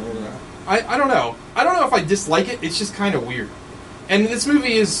 Yeah. I don't know. I don't know if I dislike it. It's just kind of weird. And this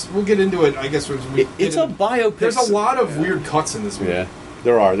movie is. We'll get into it. I guess it's a biopic. There's a lot of weird cuts in this movie. Yeah,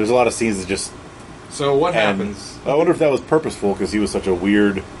 there are. There's a lot of scenes that just. So what happens? I wonder if that was purposeful because he was such a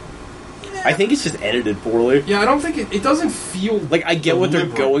weird. I think it's just edited poorly. Yeah, I don't think it doesn't feel like I get what they're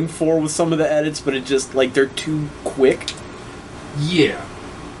going for with some of the edits, but it just like they're too quick. Yeah.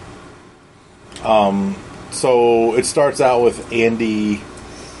 So it starts out with Andy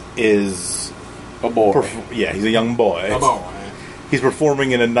is a boy. He's a young boy. A boy. He's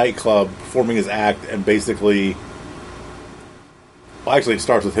performing in a nightclub, performing his act, and basically. Well, actually, it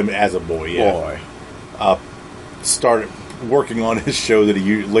starts with him as a boy. Yeah. Started working on his show that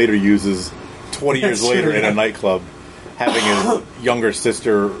he later uses 20 years later in a nightclub, having his younger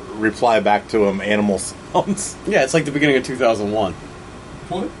sister reply back to him animal sounds. Yeah, it's like the beginning of 2001.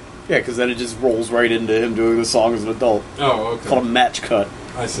 What? Yeah, because then it just rolls right into him doing the song as an adult. Oh, okay. It's called a match cut.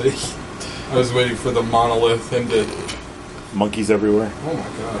 I see. I was waiting for the monolith, him to... Monkeys everywhere. Oh my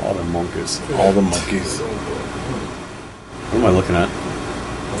god. All the monkeys. All the monkeys. What am I looking at?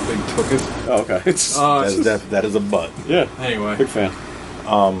 A big took it. Oh, okay. That is a butt. Yeah. Anyway. Big fan.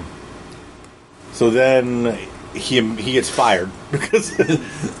 So then he gets fired because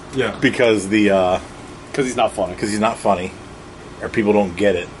because he's not funny. Because he's not funny, or people don't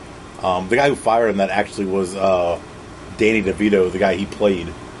get it. The guy who fired him, that actually was Danny DeVito, the guy he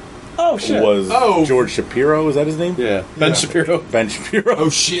played. Oh shit! Was George Shapiro? Is that his name? Yeah, Ben Shapiro. Ben Shapiro. Oh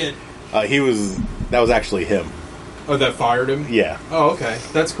shit! That was actually him. Oh, that fired him? Yeah. Oh, okay.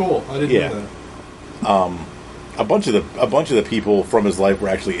 That's cool. I didn't know that. A bunch of the people from his life were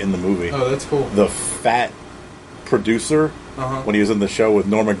actually in the movie. Oh, that's cool. The fat producer when he was in the show with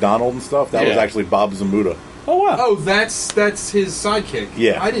Norm Macdonald and stuff, that was actually Bob Zamuda. Oh wow! Oh, that's his sidekick.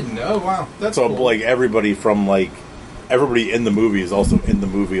 Yeah, I didn't know. Wow, that's so cool. like everybody in the movie is also in the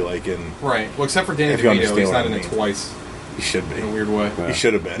movie, like in right. Well, except for Danny DeVito, he's not in it twice. He should be in a weird way. Yeah. He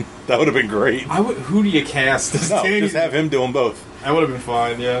should have been. That would have been great. Who do you cast? Just have him do them both. That would have been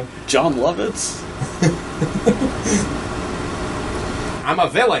fine. Yeah, John Lovitz. I'm a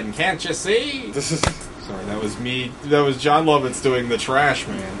villain, can't you see? Sorry, that was me. That was John Lovitz doing the trash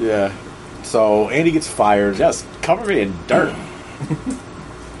man. Yeah. So Andy gets fired. Just cover me in dirt.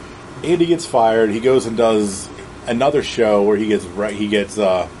 Andy gets fired. He goes and does another show where he's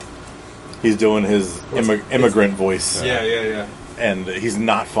doing his immigrant voice. Yeah. And he's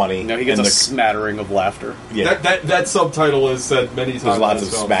not funny. No, he gets a smattering of laughter. Yeah, that subtitle is said many times. There's lots of in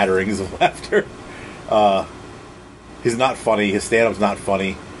this film. smatterings of laughter. He's not funny. His stand-up's not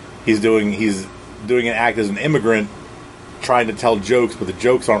funny. He's doing an act as an immigrant, trying to tell jokes, but the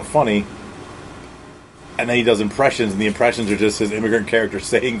jokes aren't funny. And then he does impressions, and the impressions are just his immigrant character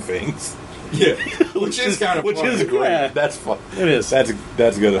saying things. Yeah, which is kind of which funny. is great. Yeah. That's fun. It is.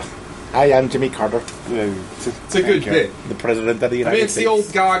 That's good. Hi, I'm Jimmy Carter. It's a good bit. The president of the United States.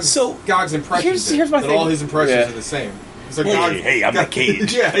 It's the old Gog's impressions. Here's my that thing. all his impressions are the same. He's like, Hey, I'm the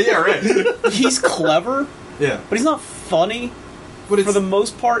Cage. yeah, right. He's clever, Yeah, but he's not funny but for the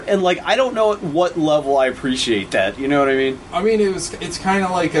most part. And like, I don't know at what level I appreciate that. You know what I mean? I mean, it's kind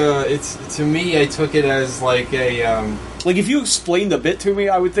of like to me, I took it as like a Like, if you explained the bit to me,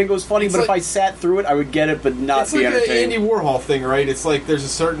 I would think it was funny. It's But like- if I sat through it, I would get it, but not it's be like an entertained. Andy Warhol thing, right? It's like there's a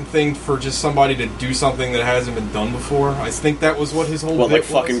certain thing for just somebody to do something that hasn't been done before. I think that was what his whole What, bit like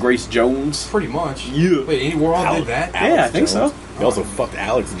was. fucking Grace Jones? Pretty much. Yeah. Wait, Andy Warhol did that? Yeah, I think so. He also fucked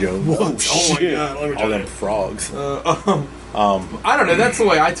Alex Jones. Oh my god! Let me All tell them you. frogs. I don't know. That's the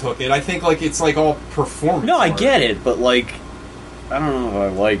way I took it. I think like it's like all performance. No, I art. get it, but like, I don't know if I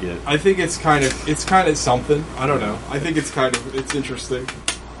like it. I think it's kind of something. I don't know. I think it's interesting.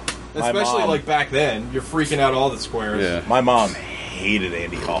 Especially mom- like back then, you're freaking out all the squares. Yeah. My mom hated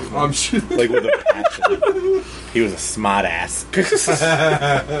Andy Kaufman. I'm sure. Like with a passion. He was a smart ass.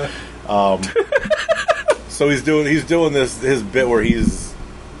 So he's doing his bit where he's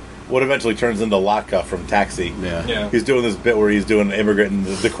what eventually turns into Latka from Taxi. Yeah. He's doing this bit where he's doing an immigrant and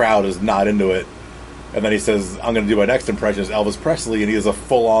the crowd is not into it. And then he says, I'm going to do my next impression as Elvis Presley, and he has a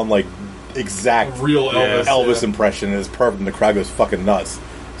full-on, like, exact Real Elvis, yeah. impression, and it's perfect, and the crowd goes fucking nuts.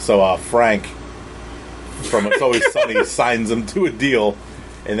 So Frank from It's Always Sunny signs him to a deal,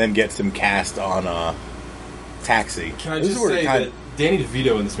 and then gets him cast on Taxi. Can I This is just where it say kinda- that Danny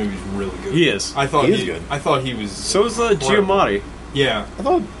DeVito in this movie is really good. He is. I thought He is good. I thought he was. So is incredible. Giamatti. Yeah,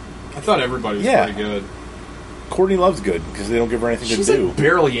 I thought everybody was Yeah. pretty good. Courtney Love's good, because they don't give her anything She's to do. like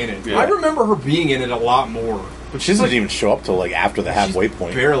barely in it. Yeah. I remember her being in it a lot more, but She doesn't even show up till, like, after the halfway she's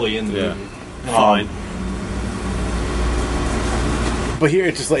point. barely in the Yeah. movie. Fine. But here,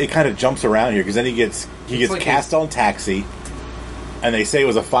 it's just like it kind of jumps around here because then he gets like cast on Taxi, and they say it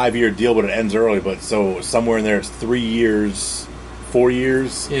was a 5-year deal, but it ends early. But so somewhere in there, it's 3 years, 4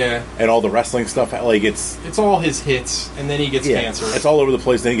 years, Yeah, and all the wrestling stuff. Like it's all his hits, and then he gets cancer. It's all over the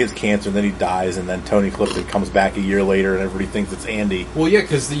place. Then he gets cancer, and then he dies, and then Tony Clifton comes back a year later, and everybody thinks it's Andy. Well, yeah,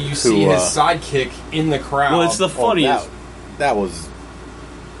 because you see his sidekick in the crowd. Well, it's the funniest That was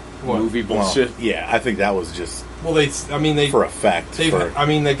What? movie well, bullshit. yeah, I think that was just Well, they for effect.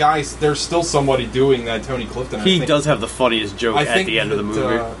 the guys. There's still somebody doing that. Tony Clifton. I He think. does have the funniest joke I at think the end of the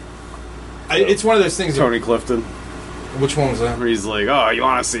that, movie. it's one of those things. Tony Clifton. Which one was that? Where he's like, "Oh, you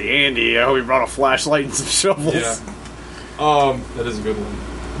want to see Andy? I hope he brought a flashlight and some shovels." Yeah. That is a good one.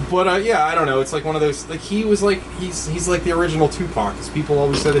 But yeah, I don't know. It's like one of those. Like he was like he's like the original Tupac, because people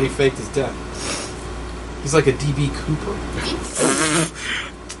always said that he faked his death. He's like a DB Cooper.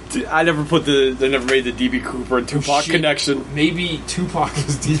 I never made the DB Cooper and Tupac Shit. connection. Maybe Tupac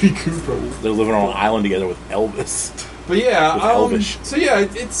is DB Cooper. They're living on an island together with Elvis. But yeah, With Elvish. so yeah,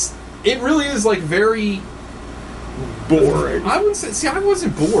 it really is like very boring. I wouldn't say. See, I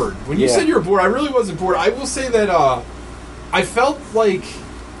wasn't bored when you Yeah. said you were bored. I really wasn't bored. I will say that I felt like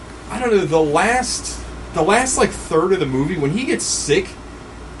I don't know the last like third of the movie when he gets sick.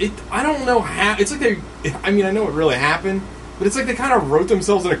 I don't know how. It's like I mean, I know it really happened, but it's like they kind of wrote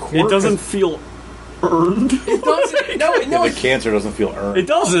themselves in a corner. It doesn't feel earned. It doesn't. No. The cancer doesn't feel earned. It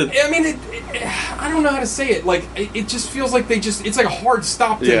doesn't. I mean, I don't know how to say it. Like, it just feels like it's like a hard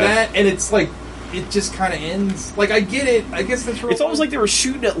stop to that, and it's like, it just kind of ends. Like, I get it. I guess that's real. It's almost like they were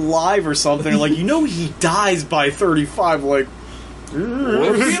shooting it live or something. Like, he dies by 35. Like, I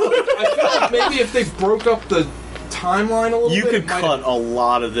feel like maybe if they broke up the timeline a little you bit, could cut a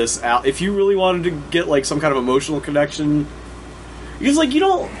lot of this out if you really wanted to get like some kind of emotional connection. Because like you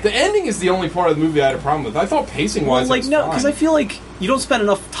don't. The ending is the only part of the movie I had a problem with. I thought pacing wise, Like no, because I feel like you don't spend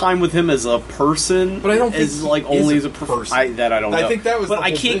enough time with him as a person. But I don't think as he like is only a as a person. I don't know. I think that was But the I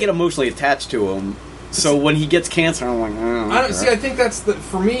whole can't thing. get emotionally attached to him. So when he gets cancer, I'm like, oh, I don't see. I think that's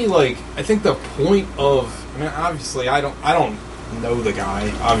for me. Like, I think the point of. I mean, obviously, I don't know the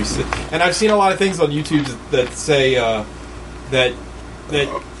guy, obviously, and I've seen a lot of things on YouTube that say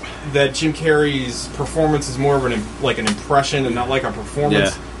that Jim Carrey's performance is more of an impression and not like a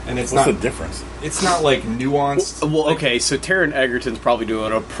performance. Yeah. and it's What's not the difference? It's not like nuanced. Well, okay, so Taron Egerton's probably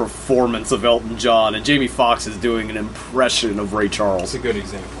doing a performance of Elton John, and Jamie Foxx is doing an impression of Ray Charles. That's a good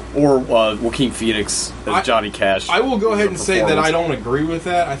example. Or Joaquin Phoenix as Johnny Cash. I will go ahead and say that I don't agree with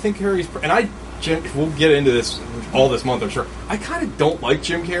that. I think Harry's... And we'll get into this all this month, I'm sure. I kind of don't like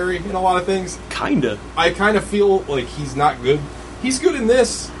Jim Carrey in a lot of things. Kinda. I kind of feel like he's not good. He's good in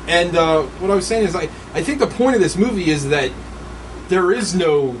this, and what I was saying is I think the point of this movie is that there is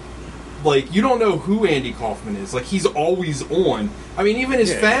no... Like, you don't know who Andy Kaufman is. Like, he's always on. I mean, even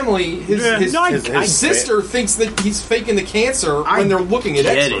his family, his sister thinks that he's faking the cancer when they're looking at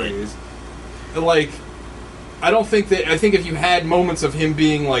X-rays. Like, I don't think that... I think if you had moments of him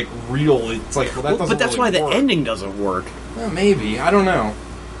being, like, real, it's like, well, that doesn't But that's really why work. the ending doesn't work. Well, maybe. I don't know.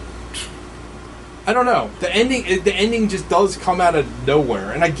 The ending just does come out of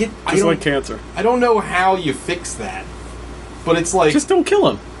nowhere. And I get... Just like cancer. I don't know how you fix that. But it's like... Just don't kill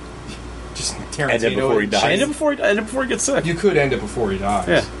him. Just Tarantino. End it before he dies. End it before he gets sick. You could end it before he dies.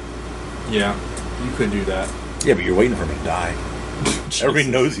 Yeah. Yeah, you could do that. Yeah, but you're waiting for him to die. Everybody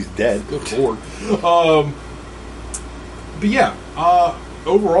knows he's dead. Good lord. But yeah,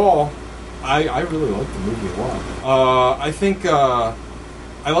 overall, I really like the movie a lot. I think I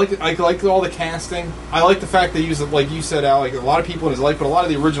like all the casting. I like the fact they use, like you said, Al, like a lot of people in his life, but a lot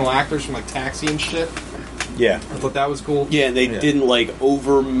of the original actors from like Taxi and shit. Yeah, I thought that was cool. Yeah, and they didn't like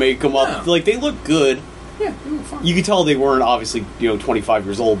over make them up. Like they look good. Yeah, they look fine. You could tell they weren't obviously 25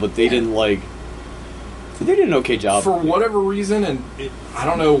 years old, but they didn't like. They did an okay job for whatever reason, and I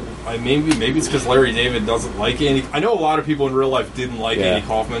don't know. Maybe it's because Larry David doesn't like Andy. I know a lot of people in real life didn't like Andy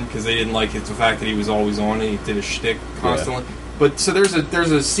Kaufman because they didn't like the fact that he was always on and he did a shtick constantly. Yeah. But so there's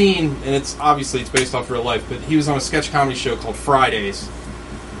a scene, and it's based off real life. But he was on a sketch comedy show called Fridays.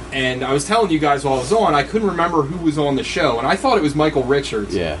 And I was telling you guys while I was on, I couldn't remember who was on the show, and I thought it was Michael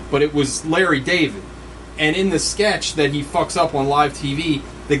Richards. Yeah. But it was Larry David. And in the sketch that he fucks up on live TV,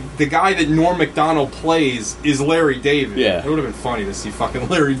 the guy that Norm Macdonald plays is Larry David. Yeah. It would have been funny to see fucking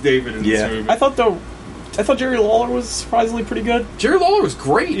Larry David in this movie. I thought Jerry Lawler was surprisingly pretty good. Jerry Lawler was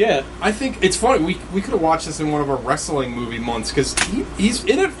great. Yeah. I think it's funny. We could have watched this in one of our wrestling movie months because he's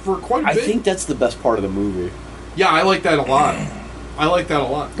in it for quite a bit. I think that's the best part of the movie. Yeah, I like that a lot.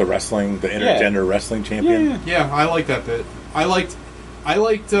 The wrestling, the intergender wrestling champion. Yeah, I like that bit. I liked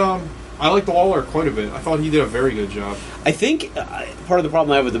Lawler quite a bit. I thought he did a very good job. I think part of the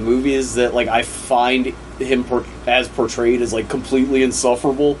problem I have with the movie is that like I find him as portrayed as like completely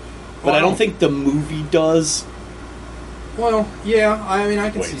insufferable, but I don't think the movie does. Well, yeah, I mean I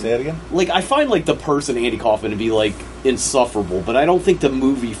can see. Say that again. Like I find like the person Andy Kaufman to be like insufferable, but I don't think the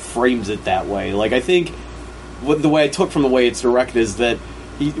movie frames it that way. Like I think the way I took from the way it's directed is that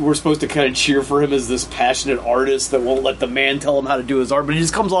we're supposed to kind of cheer for him as this passionate artist that won't let the man tell him how to do his art, but he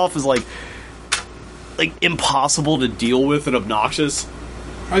just comes off as like impossible to deal with and obnoxious.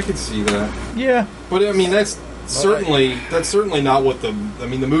 I could see that. Yeah, but I mean that's certainly not what the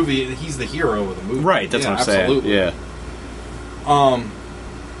movie. He's the hero of the movie, right? That's what I'm absolutely. saying. Yeah.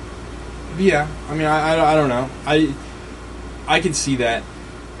 Yeah. I mean, I don't know. I could see that.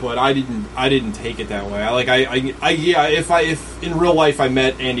 But I didn't take it that way. If in real life I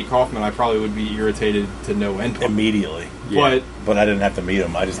met Andy Kaufman, I probably would be irritated to no end immediately. Yeah. But I didn't have to meet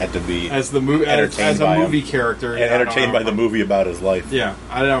him. I just had to be as a movie character and entertained by the movie about his life. Yeah,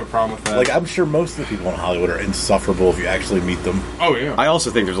 I didn't have a problem with that. Like I'm sure most of the people in Hollywood are insufferable if you actually meet them. Oh yeah. I also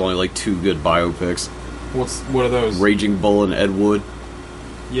think there's only like 2 good biopics. What are those? Raging Bull and Ed Wood.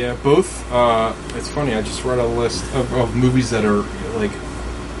 Yeah, both. It's funny. I just read a list of movies that are like.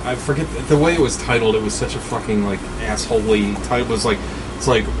 I forget the way it was titled. It was such a fucking like assholey title. It was like it's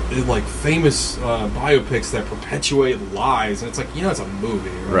like famous biopics that perpetuate lies, and it's like it's a movie,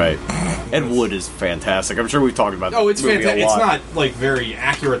 right? Ed Wood is fantastic. I'm sure we've talked about. Oh, it's fantastic. It's not like very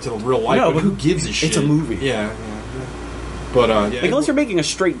accurate to the real life. No, but who gives a shit? It's a movie. Yeah. But like, unless you're making a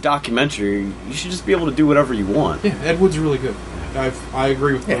straight documentary, you should just be able to do whatever you want. Yeah, Ed Wood's really good. I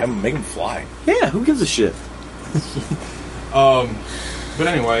agree with that. Yeah, make him fly. Yeah, who gives a shit? But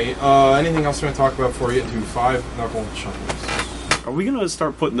anyway, anything else you want to talk about before we get into 5 Knuckle Shuffles? Are we going to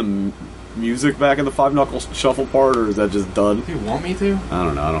start putting the music back in the 5 Knuckle Shuffle part, or is that just done? Do you want me to? I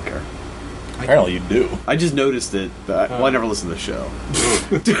don't know. I don't care. Apparently you do. I just noticed it. I never listened to the show.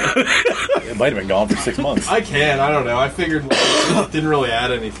 It might have been gone for 6 months. I don't know. I figured it didn't really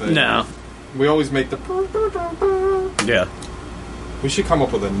add anything. No. We always make the... Yeah. We should come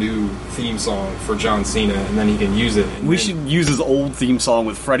up with a new theme song for John Cena, and then he can use it. We should use his old theme song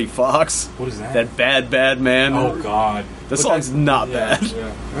with Freddie Fox. What is that? That Bad Bad Man. Oh, God. The song's not bad.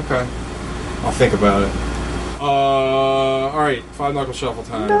 Yeah. Okay. I'll think about it. All right, 5 knuckle shuffle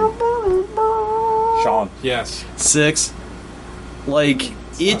time. Sean. Yes. 6. Like,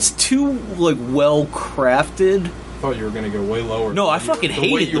 it's too, like, well crafted. I thought you were going to go way lower. No, I fucking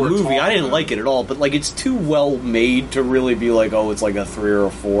hated the movie. I didn't like it at all. But, like, it's too well made to really be like, oh, it's like a 3 or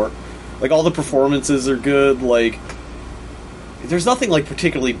a 4. Like, all the performances are good. Like, there's nothing, like,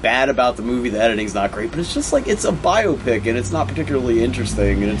 particularly bad about the movie. The editing's not great. But it's just, like, it's a biopic, and it's not particularly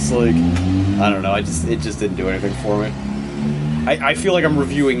interesting. And it's, like, I don't know. It just didn't do anything for me. I feel like I'm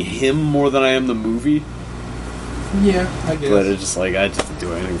reviewing him more than I am the movie. Yeah, I guess. But it's just, like, it just didn't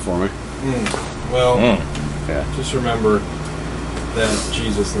do anything for me. Well, yeah. Just remember that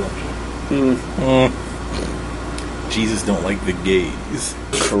Jesus loves you. Jesus don't like the gays.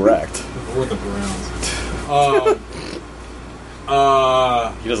 Correct. Or the Browns.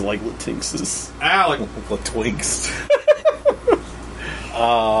 He doesn't like Latinkses. Alec. Twinks.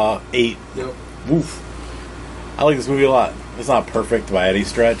 8. Yep. Woof. I like this movie a lot. It's not perfect by any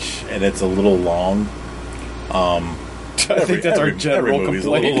stretch, and it's a little long. I think that's our general every movie's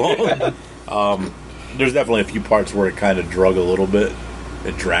complaint. a little long. There's definitely a few parts where it kind of drug a little bit.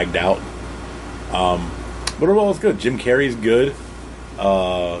 It dragged out. But overall, it's good. Jim Carrey's good.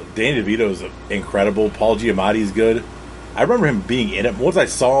 Danny DeVito's incredible. Paul Giamatti's good. I remember him being in it. Once I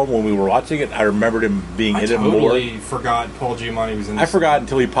saw him when we were watching it, I remembered him being in it more. I totally forgot Paul Giamatti was in this. I forgot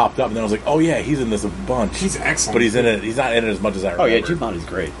until he popped up, and then I was like, oh yeah, he's in this a bunch. He's excellent. But he's in it. He's not in it as much as I remember. Oh yeah, Giamatti's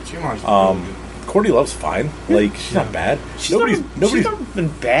great. Giamatti's really good. Courtney Love's fine. Like, she's not bad. Nobody's She's never been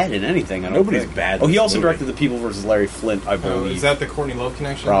bad in anything. I don't Nobody's think. bad. Oh, in he this also movie. directed The People vs. Larry Flint, I believe. Is that the Courtney Love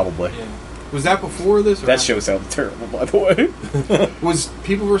connection? Probably. Yeah. Was that before this? Or That after? show sounds terrible, by the way. Was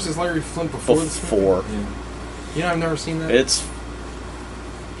People vs. Larry Flint before this? Before. Yeah. You know, I've never seen that.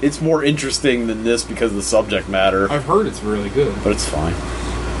 It's more interesting than this because of the subject matter. I've heard it's really good. But it's fine.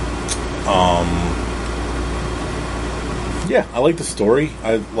 Yeah, I like the story.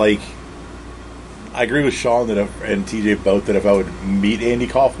 I agree with Sean and TJ both that if I would meet Andy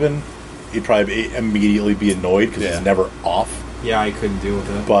Kaufman, he'd probably immediately be annoyed because he's never off. Yeah, I couldn't deal with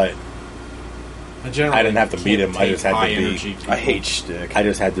that. But I didn't have to meet him. I just had to be. I hate shtick. I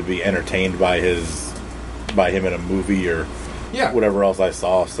just had to be entertained by him in a movie or whatever else I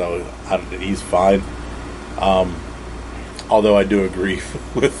saw. So he's fine. Although I do agree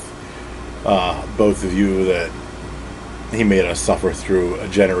with both of you that he made us suffer through a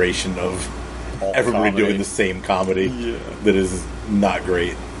generation of everybody comedy. doing the same comedy that is not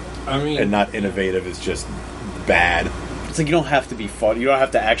great. I mean, and not innovative. It's just bad. It's like you don't have to be funny. You don't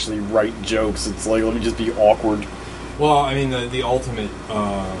have to actually write jokes. It's like, let me just be awkward. Well, I mean, the ultimate,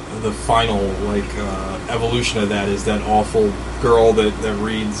 the final, evolution of that is that awful girl that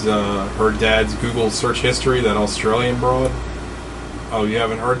reads her dad's Google search history, that Australian broad. Oh, you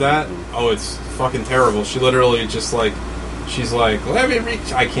haven't heard that? Oh, it's fucking terrible. She literally just, she's like, let me read...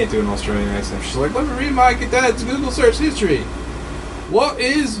 I can't do an Australian accent. She's like, let me read my dad's Google search history. What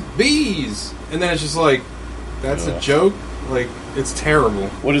is bees? And then it's just like, that's a joke? It's terrible.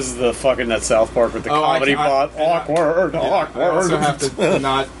 What is the fucking that South Park with the comedy bot? Awkward. I also have to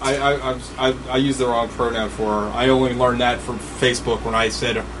not... I used the wrong pronoun for her. I only learned that from Facebook when I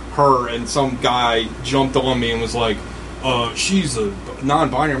said her, and some guy jumped on me and was like, she's a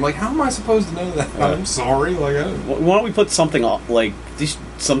non-binary. I'm like, how am I supposed to know that? I'm sorry. Why don't we put something up,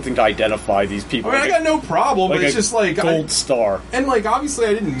 something to identify these people? I mean, I got no problem, but it's just like... gold star. And, obviously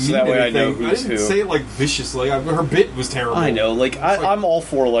I didn't mean that way anything. I know who's I didn't who. say it, viciously. Her bit was terrible. I know. I'm all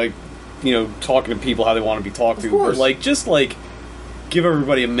for, talking to people how they want to be talked to. course. But, give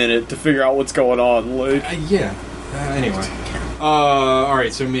everybody a minute to figure out what's going on. Yeah. Anyway.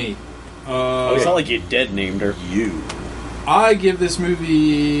 Alright, so me. It's not like you dead named her. You. I give this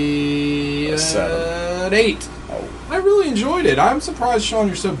movie A 7. an 8. Oh. I really enjoyed it. I'm surprised, Sean,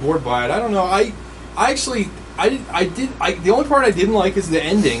 you're so bored by it. I don't know. The only part I didn't like is the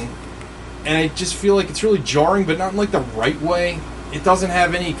ending, and I just feel like it's really jarring, but not in the right way. It doesn't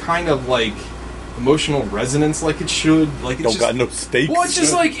have any kind of emotional resonance like it should. It's got no stakes. Well, it's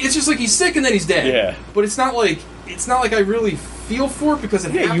just like he's sick and then he's dead. Yeah. But it's not like I really feel for it because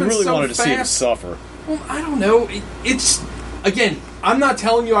it happens you really so wanted to see him fast. suffer. Well, I don't know. It's again. I'm not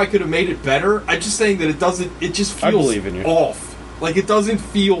telling you I could have made it better. I'm just saying that it doesn't. It just feels I believe in you. off. It doesn't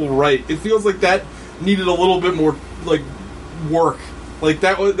feel right. It feels like that needed a little bit more work.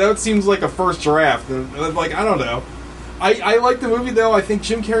 That seems like a first draft. And, I don't know. I like the movie though. I think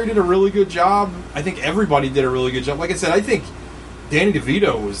Jim Carrey did a really good job. I think everybody did a really good job. Like I said, I think Danny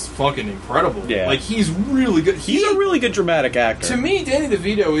DeVito was fucking incredible. Yeah. Like, he's really good. He's a really good dramatic actor. To me, Danny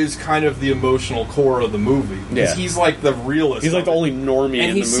DeVito is kind of the emotional core of the movie. Because Yeah. he's like the realist. He's like the only normie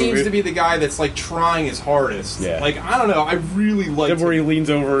and in he the movie. seems to be the guy that's like trying his hardest. Yeah. Like, I don't know, I really like where he leans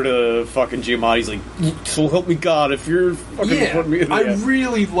over to fucking Giamatti. He's like, "So help me God, if you're fucking putting me in I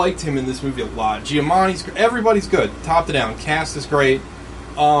really liked him in this movie a lot. Giamatti's, everybody's good, top to down. Cast is great.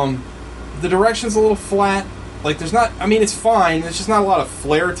 The direction's a little flat. Like, there's not, I mean, it's fine. There's just not a lot of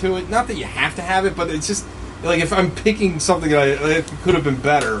flair to it. Not that you have to have it, but it's just, like, if I'm picking something that it could have been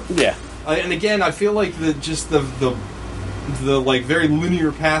better. Yeah. And again, I feel like the like very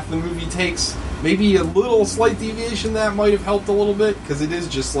linear path the movie takes, maybe a little slight deviation that might have helped a little bit, because it is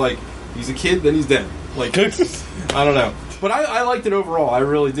just like, he's a kid, then he's dead. Like, I don't know. But I liked it overall. I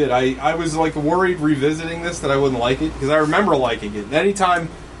really did. I was like worried revisiting this that I wouldn't like it, because I remember liking it. And anytime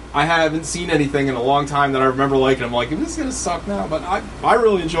I haven't seen anything in a long time that I remember liking, I'm like, this is going to suck now. But I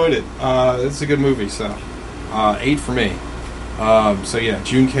really enjoyed it. It's a good movie, so 8 for me. So yeah,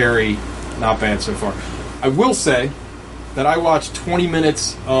 June Carey, not bad so far. I will say that I watched 20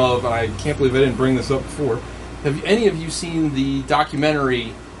 minutes of, and I can't believe I didn't bring this up before. Have any of you seen the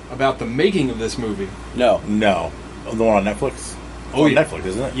documentary about the making of this movie? No. The one on Netflix? Oh, on yeah. Netflix,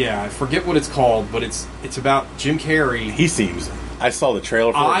 isn't it? Yeah, I forget what it's called, but it's about Jim Carrey. He seems... I saw the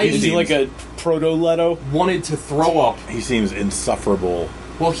trailer for it. Is he like a proto-Leto? Wanted to throw up. He seems insufferable.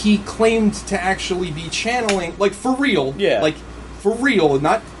 Well, he claimed to actually be channeling, like, for real. Yeah. Like, for real,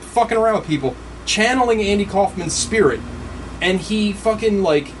 not fucking around with people. Channeling Andy Kaufman's spirit. And he fucking,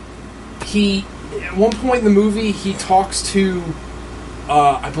 like... At one point in the movie, he talks to...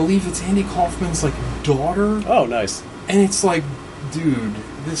 I believe it's Andy Kaufman's, like, daughter. Oh, nice. And it's like, dude,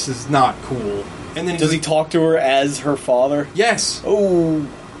 this is not cool. And then does he talk to her as her father? Yes. Oh.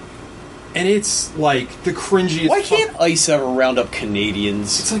 And it's like the cringiest. Why can't ICE ever round up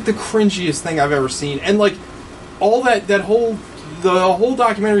Canadians? It's like the cringiest thing I've ever seen. And like all the whole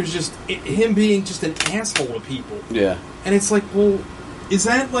documentary is just him being just an asshole to people. Yeah. And it's like, well, is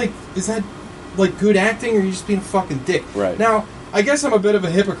that good acting, or are you just being a fucking dick? Right. Now, I guess I'm a bit of a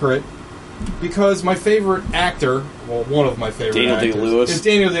hypocrite, because my favorite actor, well, one of my favorite actors, is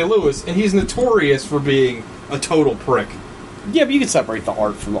Daniel Day-Lewis, and he's notorious for being a total prick. Yeah, but you can separate the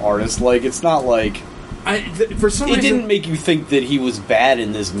art from the artist. Like, it's not like... for some reason... It didn't make you think that he was bad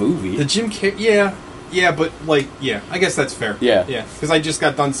in this movie. The Jim Carrey... Yeah, but, like, yeah, I guess that's fair. Yeah. Yeah, because I just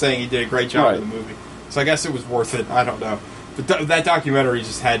got done saying he did a great job in the movie. So I guess it was worth it. I don't know. But that documentary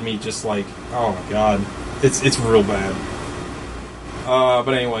just had me just like, oh my god. It's real bad.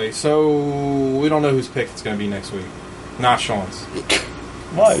 But anyway, so we don't know whose pick it's going to be next week. Not Sean's.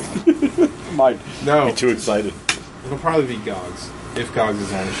 Why? Mine. No. I'm too excited. It'll probably be Gogs, if Gogs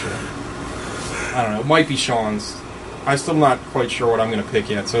is on the show. I don't know. It might be Sean's. I'm still not quite sure what I'm going to pick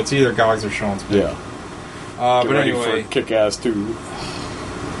yet, so it's either Gogs or Sean's pick. Yeah. But anyway, Kick-Ass 2.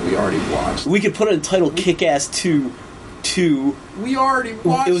 We already watched. We could put a title Kick-Ass 2. We already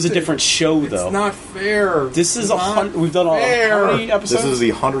watched it. Was a different show, though. It's not fair. This is we've done how many episodes? This is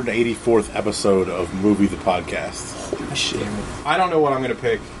the 184th episode of Movie the Podcast. Oh, shit. I don't know what I'm going to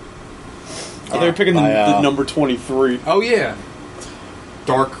pick. They're picking the number 23. Oh, yeah.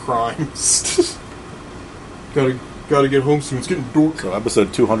 Dark Crimes. Gotta get home soon. It's getting dark. So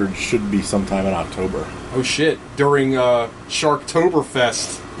episode 200 should be sometime in October. Oh, shit. During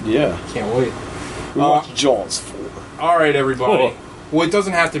Sharktoberfest. Yeah. Can't wait. We watched Jaws 4. All right, everybody. Oh. Well, it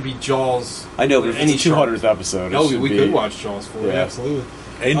doesn't have to be Jaws. I know, but it's the 200th episode. No, we could watch Jaws 4. Yeah. Absolutely.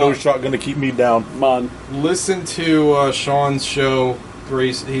 Ain't no shark gonna keep me down. Come on. Listen to Sean's show.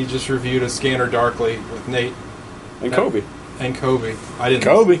 He just reviewed A Scanner Darkly with Nate. And Kobe. And Kobe. I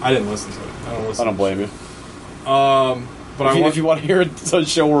didn't listen to it. I don't blame you. But if you want to hear a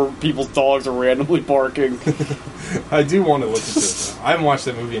show where people's dogs are randomly barking. I do want to listen to it, though. I haven't watched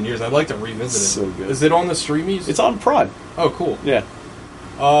that movie in years. I'd like to revisit it. So good. Is it on the Streamies? It's on Prime. Oh, cool. Yeah.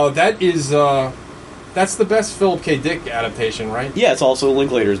 That's the best Philip K. Dick adaptation, right? Yeah, it's also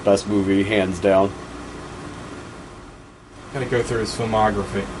Linklater's best movie, hands down. Gotta go through his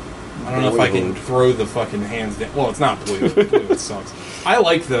filmography. I don't know if I can throw the fucking hands down. Well, it's not Blue. Blue sucks. I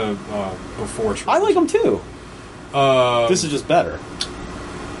like the Before trilogy. I like them too. This is just better.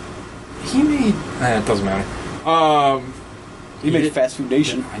 He made... it doesn't matter. He made Fast Food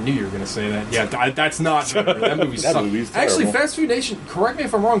Nation. I knew you were going to say that. Yeah, that's not better. That movie That sucks. movie's Actually, terrible. Fast Food Nation, correct me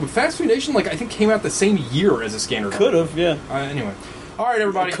if I'm wrong, but Fast Food Nation, I think came out the same year as A Scanner Darkly. Could have, yeah. Anyway. All right,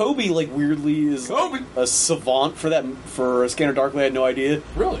 everybody. Kobe, weirdly is a savant for Scanner Darkly. I had no idea.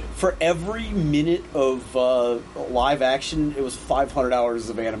 Really? For every minute of live action, it was 500 hours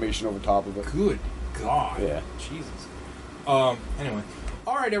of animation over top of it. Good God. Yeah. Jesus. Anyway.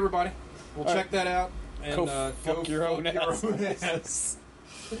 Alright, everybody. We'll check that out. And Go fuck your own ass. ass.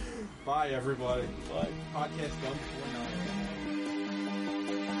 Bye, everybody. Bye. Podcast done before 9.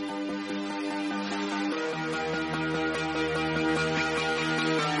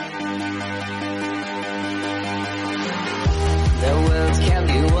 The worlds can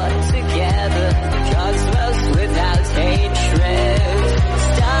be worked together. God's